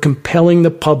for compelling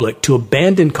the public to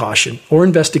abandon caution or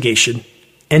investigation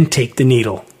and take the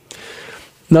needle.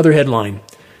 Another headline,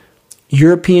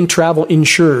 European travel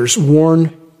insurers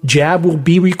warn jab will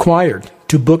be required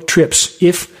to book trips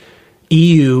if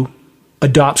EU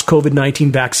adopts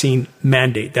COVID-19 vaccine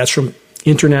mandate. That's from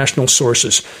international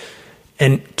sources.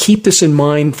 And keep this in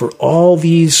mind for all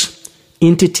these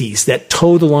entities that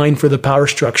toe the line for the power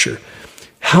structure.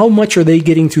 How much are they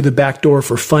getting through the back door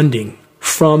for funding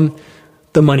from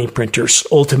the money printers,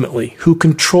 ultimately, who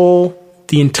control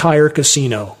the entire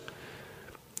casino?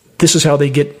 This is how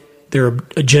they get their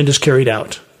agendas carried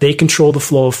out. They control the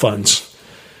flow of funds.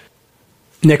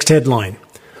 Next headline.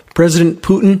 President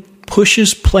Putin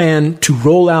pushes plan to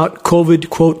roll out COVID,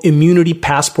 quote, immunity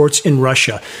passports in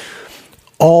Russia.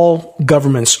 All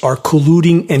governments are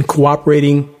colluding and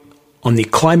cooperating on the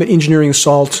climate engineering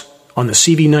assault, on the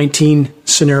CV-19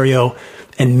 scenario,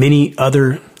 and many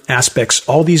other aspects.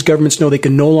 All these governments know they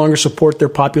can no longer support their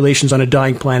populations on a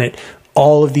dying planet.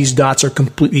 All of these dots are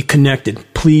completely connected.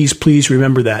 Please, please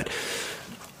remember that.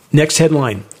 Next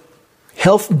headline.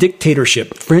 Health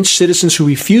dictatorship. French citizens who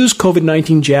refuse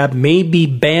COVID-19 jab may be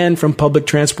banned from public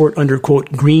transport under,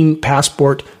 quote, green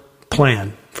passport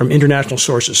plan, from international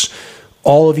sources.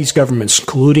 All of these governments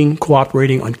colluding,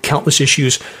 cooperating on countless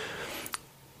issues.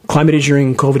 Climate engineering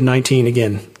and COVID-19,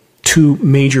 again, two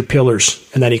major pillars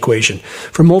in that equation.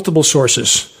 From multiple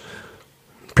sources.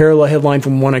 Parallel headline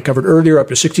from one I covered earlier, up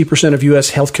to 60% of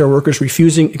U.S. healthcare workers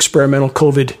refusing experimental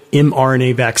COVID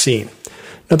mRNA vaccine.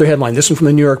 Another headline, this one from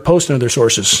the New York Post and other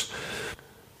sources.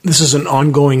 This is an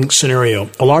ongoing scenario.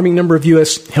 Alarming number of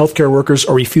U.S. healthcare workers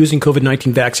are refusing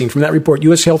COVID-19 vaccine. From that report,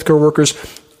 U.S. healthcare workers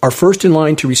are first in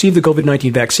line to receive the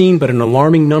COVID-19 vaccine, but an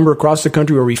alarming number across the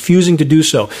country are refusing to do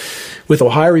so, with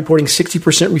Ohio reporting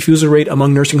 60% refusal rate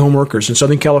among nursing home workers. In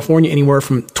Southern California, anywhere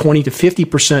from 20 to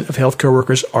 50% of healthcare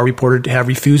workers are reported to have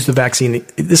refused the vaccine.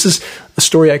 This is a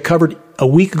story I covered a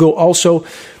week ago also,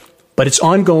 but it's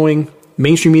ongoing.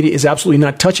 Mainstream media is absolutely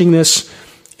not touching this.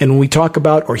 And when we talk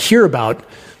about or hear about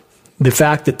the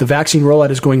fact that the vaccine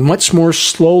rollout is going much more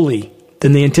slowly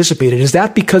than they anticipated, is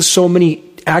that because so many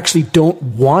actually don't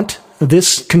want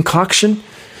this concoction?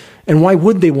 And why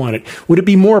would they want it? Would it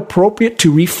be more appropriate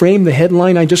to reframe the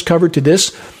headline I just covered to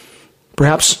this?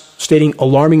 Perhaps stating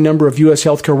alarming number of U.S.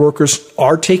 healthcare workers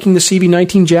are taking the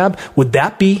CV-19 jab? Would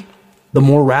that be the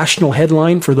more rational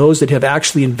headline for those that have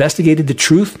actually investigated the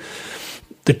truth,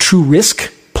 the true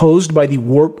risk posed by the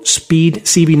warp speed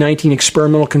CV-19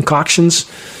 experimental concoctions?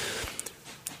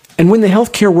 And when the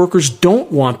healthcare workers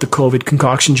don't want the COVID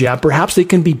concoction jab, perhaps they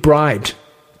can be bribed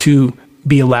to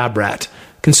be a lab rat.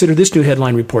 Consider this new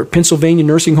headline report. Pennsylvania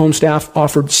nursing home staff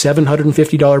offered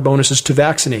 $750 bonuses to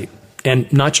vaccinate.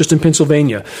 And not just in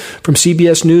Pennsylvania. From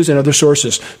CBS News and other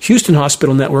sources, Houston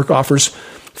Hospital Network offers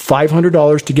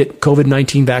 $500 to get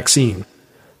COVID-19 vaccine.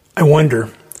 I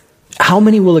wonder, how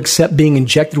many will accept being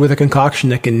injected with a concoction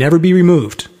that can never be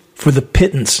removed for the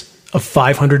pittance of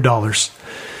 $500?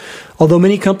 Although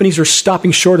many companies are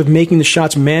stopping short of making the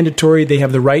shots mandatory, they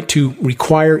have the right to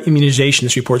require immunization,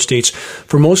 this report states,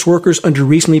 for most workers under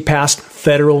recently passed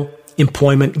federal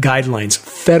employment guidelines.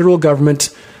 Federal government,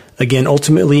 again,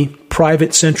 ultimately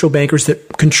private central bankers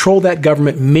that control that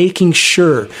government, making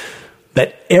sure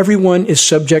that everyone is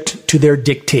subject to their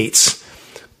dictates,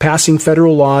 passing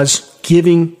federal laws,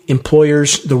 giving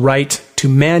employers the right to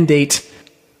mandate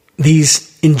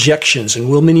these injections. And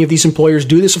will many of these employers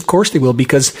do this? Of course they will,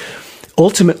 because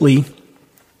ultimately,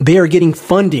 they are getting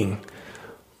funding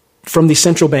from the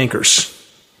central bankers.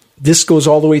 This goes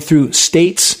all the way through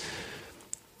states,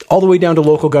 all the way down to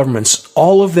local governments.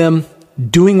 All of them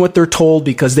doing what they're told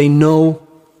because they know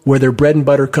where their bread and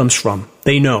butter comes from.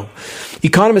 They know.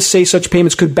 Economists say such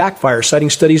payments could backfire, citing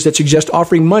studies that suggest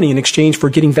offering money in exchange for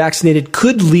getting vaccinated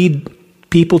could lead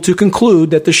people to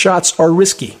conclude that the shots are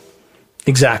risky.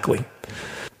 Exactly.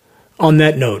 On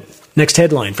that note, next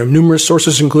headline from numerous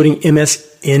sources, including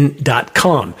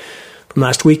MSN.com. From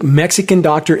last week, Mexican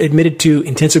doctor admitted to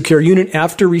intensive care unit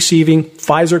after receiving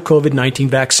Pfizer COVID-19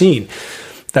 vaccine.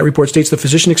 That report states the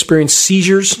physician experienced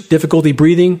seizures, difficulty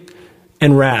breathing,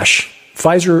 and rash.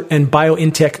 Pfizer and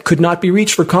BioNTech could not be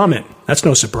reached for comment. That's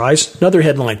no surprise. Another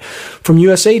headline from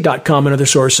USA.com and other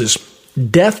sources.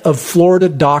 Death of Florida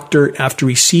doctor after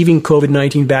receiving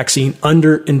COVID-19 vaccine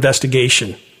under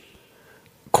investigation.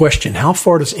 Question, how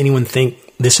far does anyone think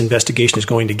this investigation is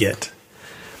going to get?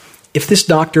 If this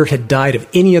doctor had died of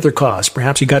any other cause,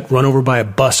 perhaps he got run over by a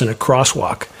bus in a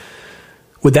crosswalk,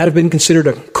 would that have been considered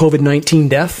a COVID-19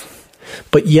 death?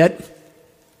 But yet,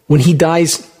 when he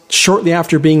dies shortly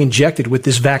after being injected with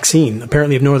this vaccine,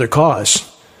 apparently of no other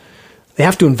cause, they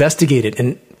have to investigate it,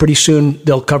 and pretty soon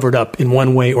they'll cover it up in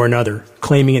one way or another,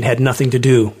 claiming it had nothing to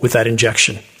do with that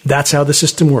injection. That's how the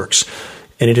system works,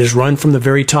 and it is run from the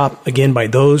very top, again, by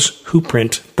those who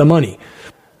print the money.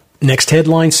 Next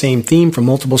headline, same theme from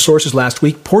multiple sources last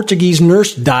week. Portuguese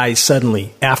nurse dies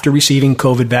suddenly after receiving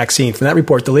COVID vaccine. From that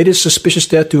report, the latest suspicious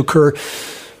death to occur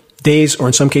days, or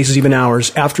in some cases even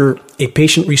hours, after a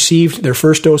patient received their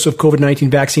first dose of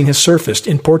COVID-19 vaccine has surfaced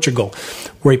in Portugal,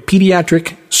 where a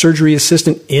pediatric surgery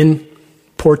assistant in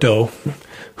Porto,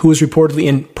 who was reportedly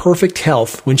in perfect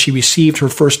health when she received her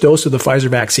first dose of the Pfizer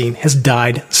vaccine, has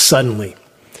died suddenly.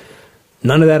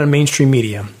 None of that on mainstream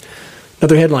media.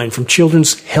 Another headline from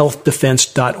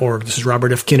children'shealthdefense.org. This is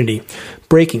Robert F. Kennedy.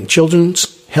 Breaking.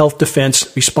 Children's Health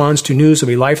Defense responds to news of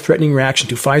a life-threatening reaction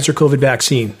to Pfizer COVID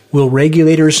vaccine. Will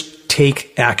regulators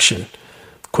take action?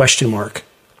 Question mark.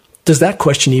 Does that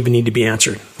question even need to be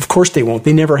answered? Of course they won't.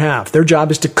 They never have. Their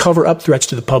job is to cover up threats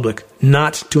to the public,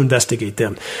 not to investigate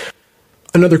them.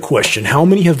 Another question. How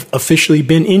many have officially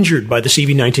been injured by the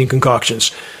CV-19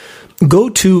 concoctions? Go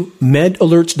to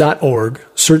medalerts.org,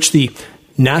 search the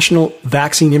National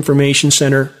Vaccine Information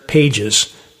Center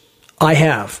pages. I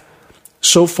have.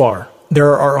 So far,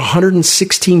 there are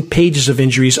 116 pages of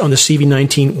injuries on the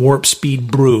CV-19 Warp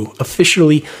Speed brew.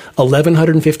 Officially,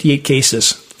 1,158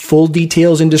 cases. Full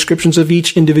details and descriptions of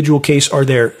each individual case are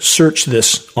there. Search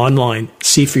this online.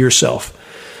 See for yourself.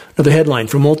 Another headline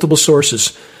from multiple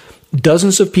sources.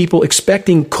 Dozens of people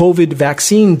expecting COVID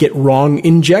vaccine get wrong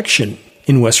injection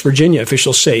in West Virginia,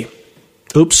 officials say.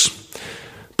 Oops.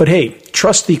 But hey,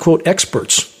 trust the, quote,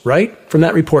 experts, right? From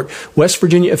that report, West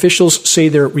Virginia officials say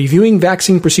they're reviewing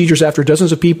vaccine procedures after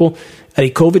dozens of people at a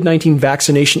COVID-19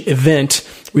 vaccination event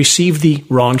received the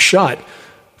wrong shot.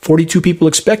 42 people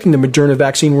expecting the Moderna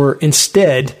vaccine were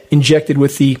instead injected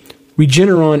with the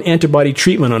Regeneron antibody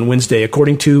treatment on Wednesday,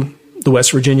 according to the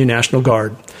West Virginia National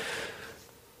Guard.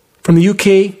 From the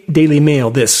UK Daily Mail,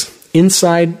 this.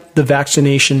 Inside the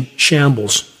vaccination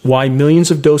shambles. Why millions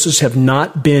of doses have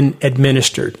not been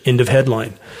administered. End of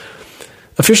headline.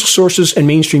 Official sources and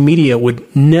mainstream media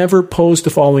would never pose the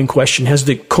following question. Has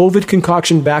the COVID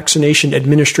concoction vaccination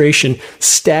administration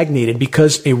stagnated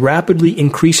because a rapidly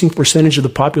increasing percentage of the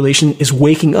population is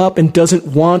waking up and doesn't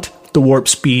want the Warp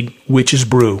Speed witch's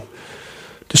brew?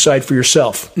 Decide for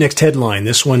yourself. Next headline.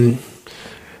 This one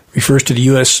refers to the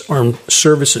U.S. Armed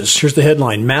Services. Here's the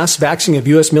headline. Mass vaxxing of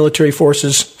U.S. military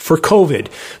forces for COVID.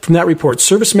 From that report,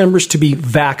 service members to be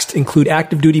vaxxed include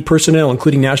active duty personnel,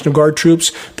 including National Guard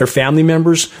troops, their family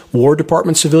members, War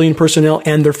Department civilian personnel,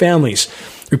 and their families.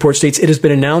 The report states it has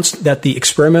been announced that the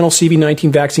experimental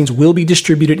CV-19 vaccines will be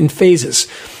distributed in phases.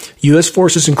 U.S.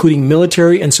 forces, including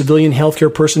military and civilian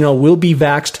healthcare personnel, will be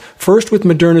vaxxed first with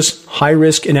Moderna's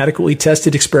high-risk, inadequately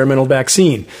tested experimental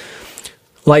vaccine.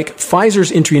 Like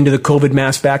Pfizer's entry into the COVID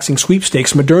mass vaccine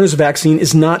sweepstakes, Moderna's vaccine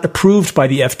is not approved by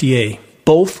the FDA.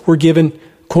 Both were given,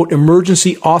 quote,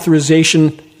 emergency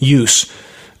authorization use,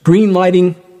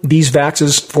 green-lighting these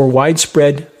vaxes for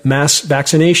widespread mass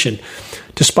vaccination,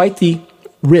 despite the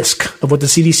risk of what the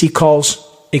CDC calls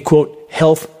a, quote,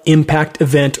 health impact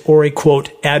event or a, quote,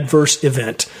 adverse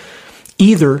event.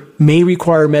 Either may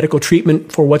require medical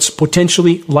treatment for what's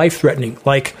potentially life-threatening,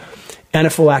 like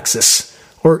anaphylaxis,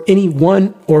 or any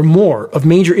one or more of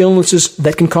major illnesses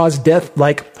that can cause death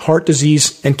like heart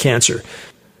disease and cancer,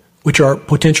 which are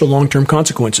potential long-term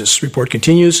consequences. Report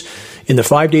continues. In the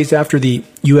 5 days after the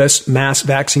U.S. mass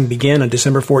vaccine began on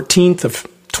December 14th of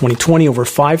 2020, over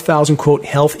 5,000, quote,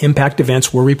 health impact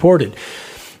events were reported.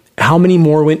 How many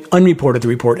more went unreported, the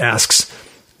report asks.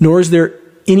 Nor is there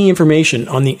any information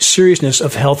on the seriousness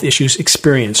of health issues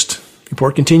experienced.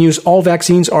 Report continues, all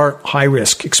vaccines are high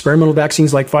risk. Experimental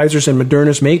vaccines like Pfizer's and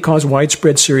Moderna's may cause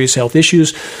widespread serious health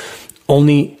issues,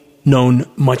 only known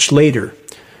much later.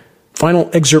 Final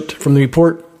excerpt from the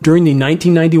report. During the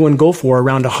 1991 Gulf War,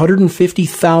 around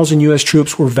 150,000 U.S.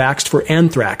 troops were vaxxed for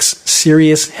anthrax.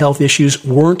 Serious health issues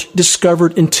weren't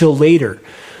discovered until later,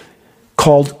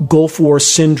 called Gulf War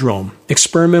syndrome.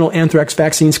 Experimental anthrax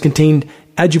vaccines contained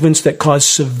adjuvants that caused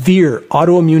severe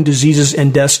autoimmune diseases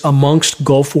and deaths amongst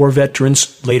Gulf War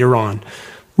veterans later on.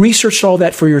 Research all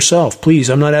that for yourself, please.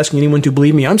 I'm not asking anyone to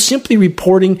believe me. I'm simply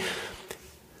reporting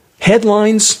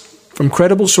headlines from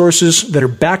credible sources that are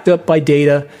backed up by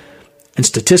data and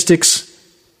statistics,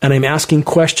 and I'm asking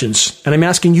questions, and I'm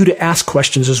asking you to ask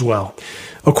questions as well.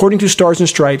 According to Stars and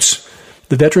Stripes,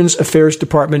 the Veterans Affairs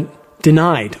Department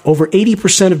denied over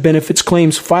 80% of benefits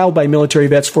claims filed by military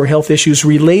vets for health issues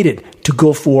related to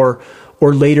Gulf War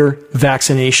or later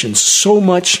vaccinations. So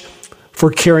much for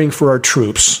caring for our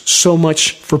troops. So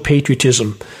much for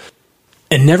patriotism.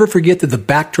 And never forget that the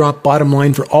backdrop bottom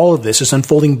line for all of this is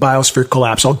unfolding biosphere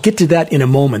collapse. I'll get to that in a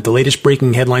moment, the latest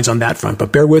breaking headlines on that front,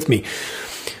 but bear with me.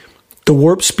 The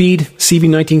warp speed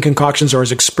CV-19 concoctions are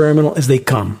as experimental as they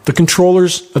come. The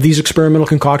controllers of these experimental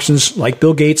concoctions, like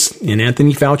Bill Gates and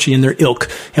Anthony Fauci and their ilk,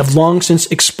 have long since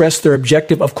expressed their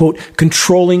objective of, quote,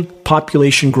 controlling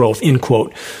population growth, end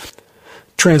quote.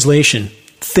 Translation,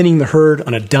 thinning the herd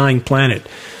on a dying planet.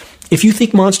 If you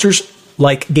think monsters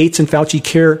like Gates and Fauci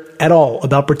care at all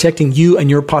about protecting you and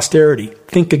your posterity,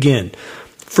 think again.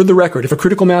 For the record, if a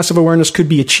critical mass of awareness could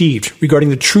be achieved regarding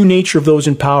the true nature of those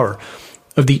in power,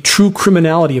 of the true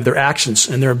criminality of their actions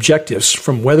and their objectives,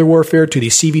 from weather warfare to the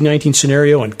CV-19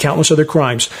 scenario and countless other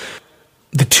crimes,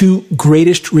 the two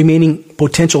greatest remaining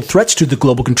potential threats to the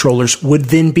global controllers would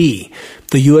then be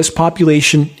the U.S.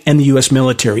 population and the U.S.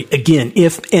 military. Again,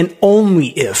 if and only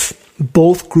if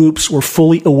both groups were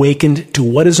fully awakened to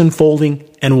what is unfolding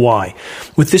and why.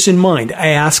 With this in mind, I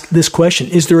ask this question.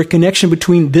 Is there a connection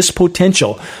between this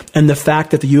potential and the fact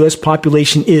that the U.S.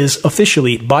 population is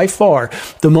officially, by far,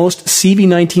 the most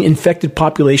CV-19 infected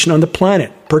population on the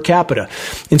planet per capita,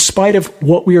 in spite of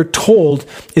what we are told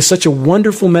is such a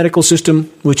wonderful medical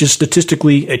system, which is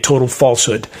statistically a total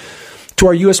falsehood? To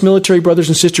our U.S. military brothers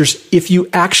and sisters, if you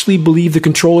actually believe the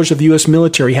controllers of the U.S.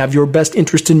 military have your best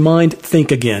interest in mind,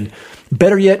 think again.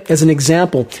 Better yet, as an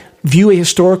example, view a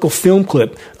historical film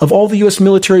clip of all the U.S.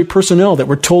 military personnel that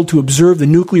were told to observe the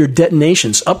nuclear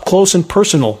detonations up close and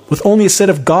personal with only a set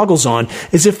of goggles on,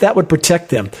 as if that would protect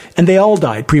them. And they all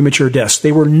died premature deaths.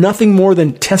 They were nothing more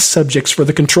than test subjects for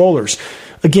the controllers.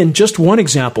 Again, just one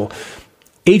example.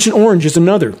 Agent Orange is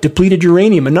another. Depleted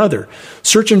uranium, another.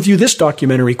 Search and view this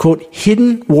documentary, quote,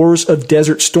 Hidden Wars of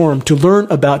Desert Storm, to learn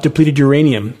about depleted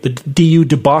uranium, the DU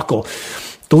debacle.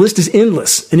 The list is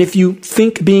endless, and if you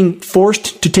think being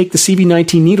forced to take the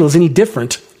CV-19 needle is any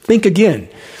different, think again.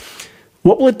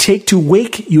 What will it take to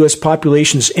wake U.S.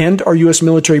 populations and our U.S.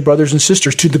 military brothers and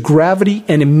sisters to the gravity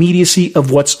and immediacy of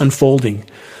what's unfolding?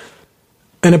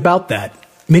 And about that,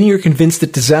 many are convinced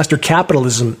that disaster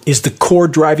capitalism is the core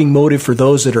driving motive for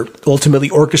those that are ultimately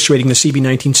orchestrating the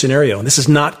CV-19 scenario, and this is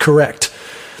not correct.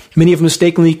 Many have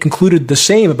mistakenly concluded the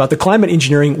same about the climate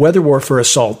engineering weather warfare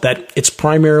assault, that it's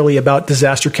primarily about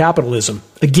disaster capitalism.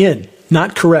 Again,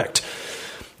 not correct.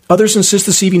 Others insist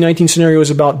the CV-19 scenario is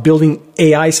about building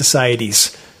AI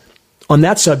societies. On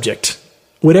that subject,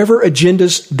 whatever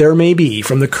agendas there may be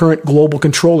from the current global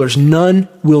controllers, none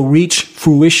will reach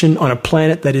fruition on a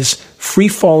planet that is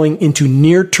free-falling into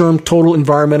near-term total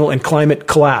environmental and climate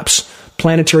collapse,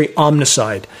 planetary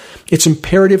omnicide. It's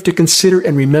imperative to consider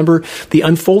and remember the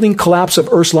unfolding collapse of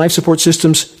Earth's life support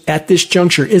systems at this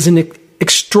juncture is an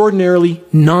extraordinarily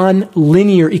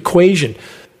non-linear equation.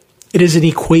 It is an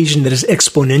equation that is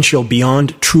exponential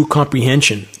beyond true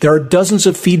comprehension. There are dozens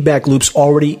of feedback loops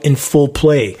already in full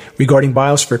play regarding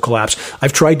biosphere collapse.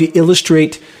 I've tried to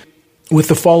illustrate with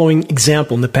the following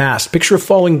example in the past. Picture a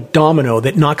falling domino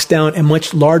that knocks down a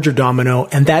much larger domino,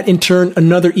 and that in turn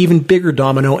another even bigger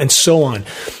domino, and so on.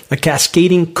 A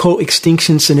cascading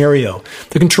co-extinction scenario.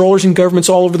 The controllers and governments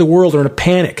all over the world are in a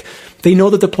panic. They know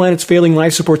that the planet's failing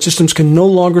life support systems can no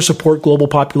longer support global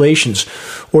populations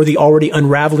or the already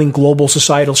unraveling global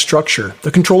societal structure.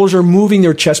 The controllers are moving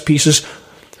their chess pieces,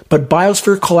 but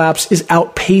biosphere collapse is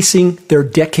outpacing their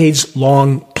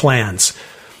decades-long plans.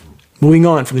 Moving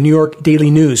on from the New York Daily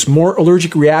News, more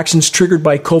allergic reactions triggered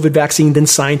by COVID vaccine than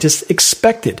scientists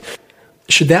expected.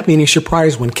 Should that be any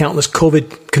surprise when countless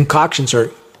COVID concoctions are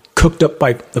cooked up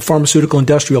by the pharmaceutical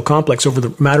industrial complex over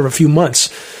the matter of a few months?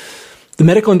 The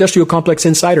medical industrial complex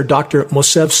insider, Dr.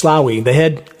 Mosev Slawi, the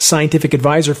head scientific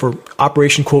advisor for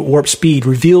Operation Warp Speed,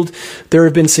 revealed there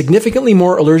have been significantly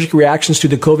more allergic reactions to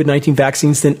the COVID-19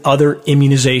 vaccines than other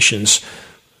immunizations.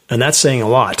 And that's saying a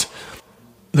lot.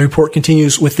 The report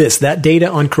continues with this. That data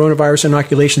on coronavirus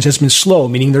inoculations has been slow,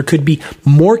 meaning there could be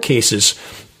more cases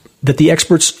that the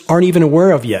experts aren't even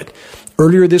aware of yet.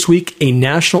 Earlier this week, a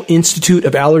National Institute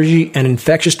of Allergy and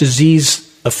Infectious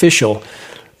Disease official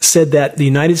said that the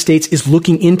United States is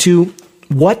looking into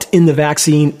what in the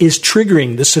vaccine is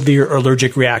triggering the severe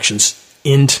allergic reactions.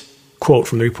 End quote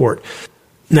from the report.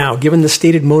 Now, given the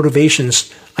stated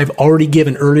motivations I've already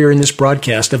given earlier in this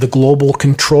broadcast of the global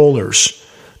controllers,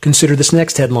 consider this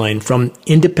next headline from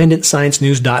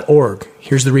independentsciencenews.org.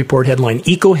 Here's the report headline.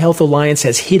 EcoHealth Alliance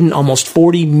has hidden almost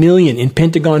 $40 million in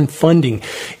Pentagon funding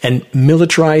and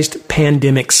militarized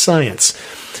pandemic science.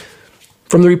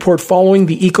 From the report, following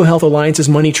the EcoHealth Alliance's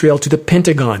money trail to the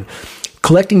Pentagon,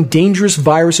 collecting dangerous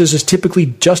viruses is typically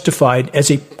justified as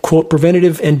a, quote,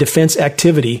 preventative and defense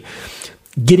activity,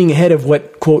 getting ahead of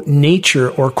what, quote,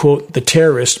 nature or, quote, the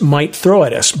terrorists might throw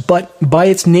at us. But by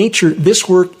its nature, this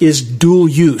work is dual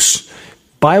use.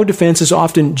 Biodefense is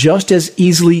often just as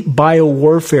easily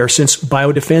biowarfare, since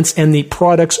biodefense and the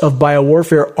products of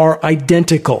biowarfare are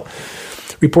identical.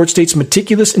 Report states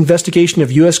meticulous investigation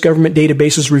of U.S. government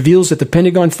databases reveals that the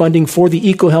Pentagon funding for the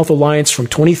EcoHealth Alliance from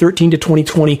 2013 to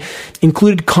 2020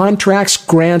 included contracts,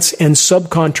 grants, and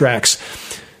subcontracts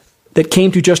that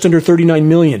came to just under $39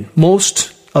 million.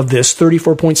 Most of this,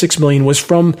 $34.6 million, was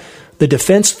from the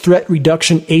Defense Threat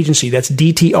Reduction Agency, that's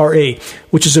DTRA,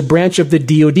 which is a branch of the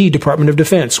DoD, Department of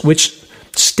Defense, which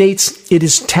states it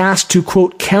is tasked to,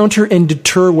 quote, counter and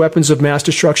deter weapons of mass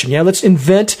destruction. Yeah, let's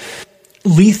invent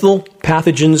lethal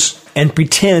pathogens and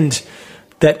pretend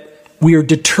that we are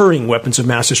deterring weapons of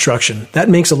mass destruction. That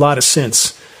makes a lot of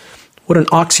sense. What an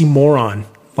oxymoron,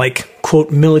 like, quote,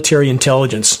 military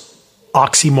intelligence.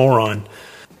 Oxymoron.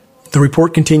 The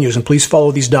report continues, and please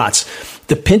follow these dots.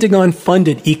 The Pentagon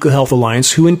funded EcoHealth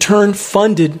Alliance, who in turn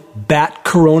funded bat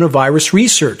coronavirus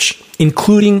research,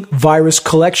 including virus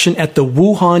collection at the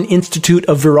Wuhan Institute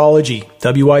of Virology,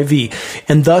 WIV,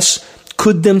 and thus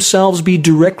could themselves be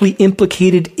directly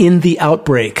implicated in the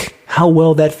outbreak. How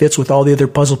well that fits with all the other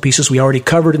puzzle pieces we already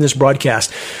covered in this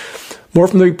broadcast. More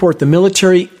from the report. The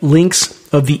military links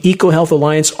of the EcoHealth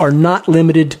Alliance are not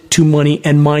limited to money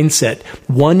and mindset.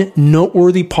 One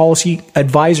noteworthy policy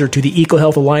advisor to the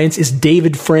EcoHealth Alliance is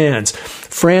David Franz.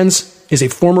 Franz is a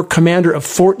former commander of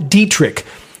Fort Detrick,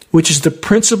 which is the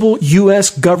principal U.S.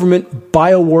 government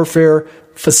biowarfare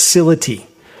facility.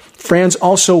 Franz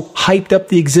also hyped up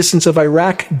the existence of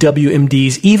Iraq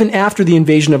WMDs even after the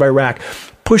invasion of Iraq,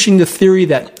 pushing the theory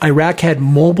that Iraq had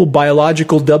mobile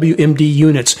biological WMD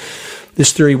units.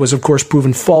 This theory was, of course,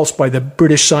 proven false by the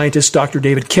British scientist Dr.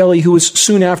 David Kelly, who was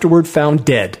soon afterward found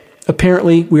dead.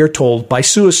 Apparently, we are told, by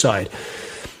suicide.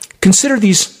 Consider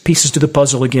these pieces to the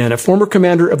puzzle again. A former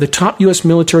commander of the top U.S.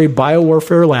 military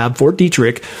biowarfare lab, Fort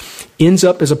Detrick, ends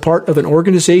up as a part of an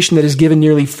organization that is given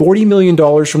nearly $40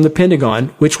 million from the Pentagon,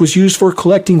 which was used for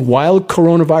collecting wild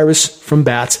coronavirus from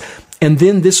bats. And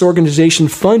then this organization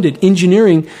funded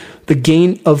engineering the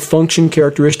gain of function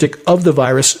characteristic of the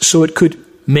virus so it could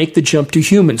make the jump to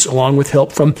humans, along with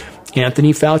help from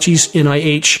Anthony Fauci's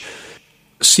NIH.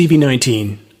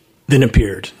 CV-19 then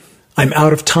appeared. I'm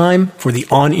out of time for the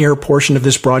on-air portion of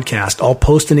this broadcast. I'll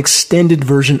post an extended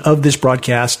version of this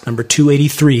broadcast, number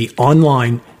 283,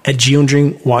 online at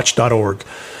geoengineeringwatch.org.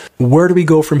 Where do we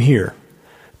go from here?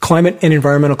 Climate and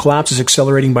environmental collapse is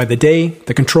accelerating by the day.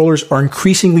 The controllers are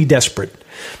increasingly desperate.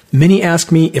 Many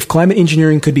ask me if climate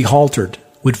engineering could be halted.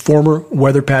 Would former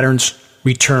weather patterns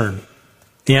return?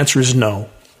 The answer is no.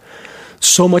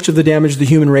 So much of the damage the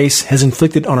human race has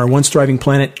inflicted on our once thriving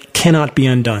planet cannot be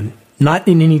undone. Not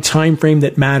in any time frame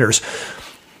that matters.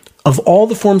 Of all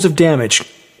the forms of damage,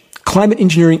 climate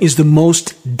engineering is the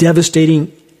most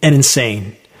devastating and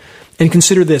insane. And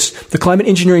consider this, the climate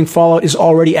engineering fallout is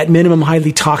already at minimum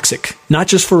highly toxic, not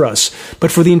just for us,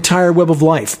 but for the entire web of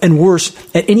life. And worse,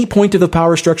 at any point of the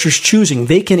power structure's choosing,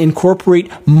 they can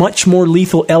incorporate much more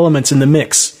lethal elements in the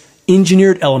mix.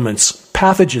 Engineered elements,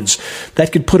 pathogens,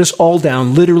 that could put us all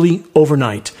down literally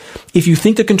overnight. If you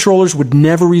think the controllers would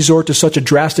never resort to such a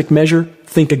drastic measure,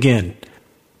 think again.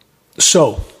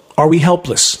 So, are we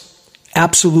helpless?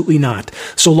 Absolutely not.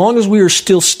 So long as we are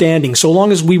still standing, so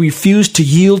long as we refuse to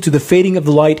yield to the fading of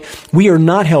the light, we are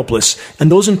not helpless,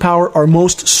 and those in power are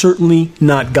most certainly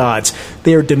not gods.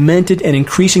 They are demented and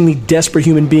increasingly desperate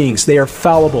human beings. They are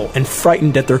fallible and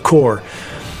frightened at their core.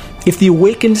 If the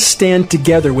awakened stand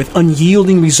together with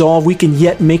unyielding resolve, we can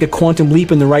yet make a quantum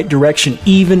leap in the right direction,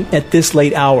 even at this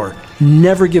late hour.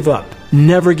 Never give up.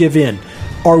 Never give in.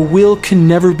 Our will can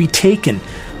never be taken.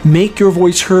 Make your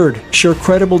voice heard. Share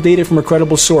credible data from a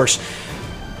credible source.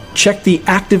 Check the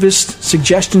activist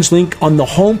suggestions link on the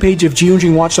homepage of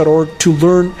geoengineeringwatch.org to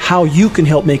learn how you can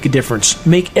help make a difference.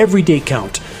 Make every day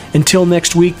count. Until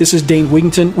next week, this is Dane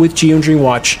Wigington with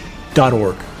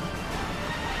geoengineeringwatch.org.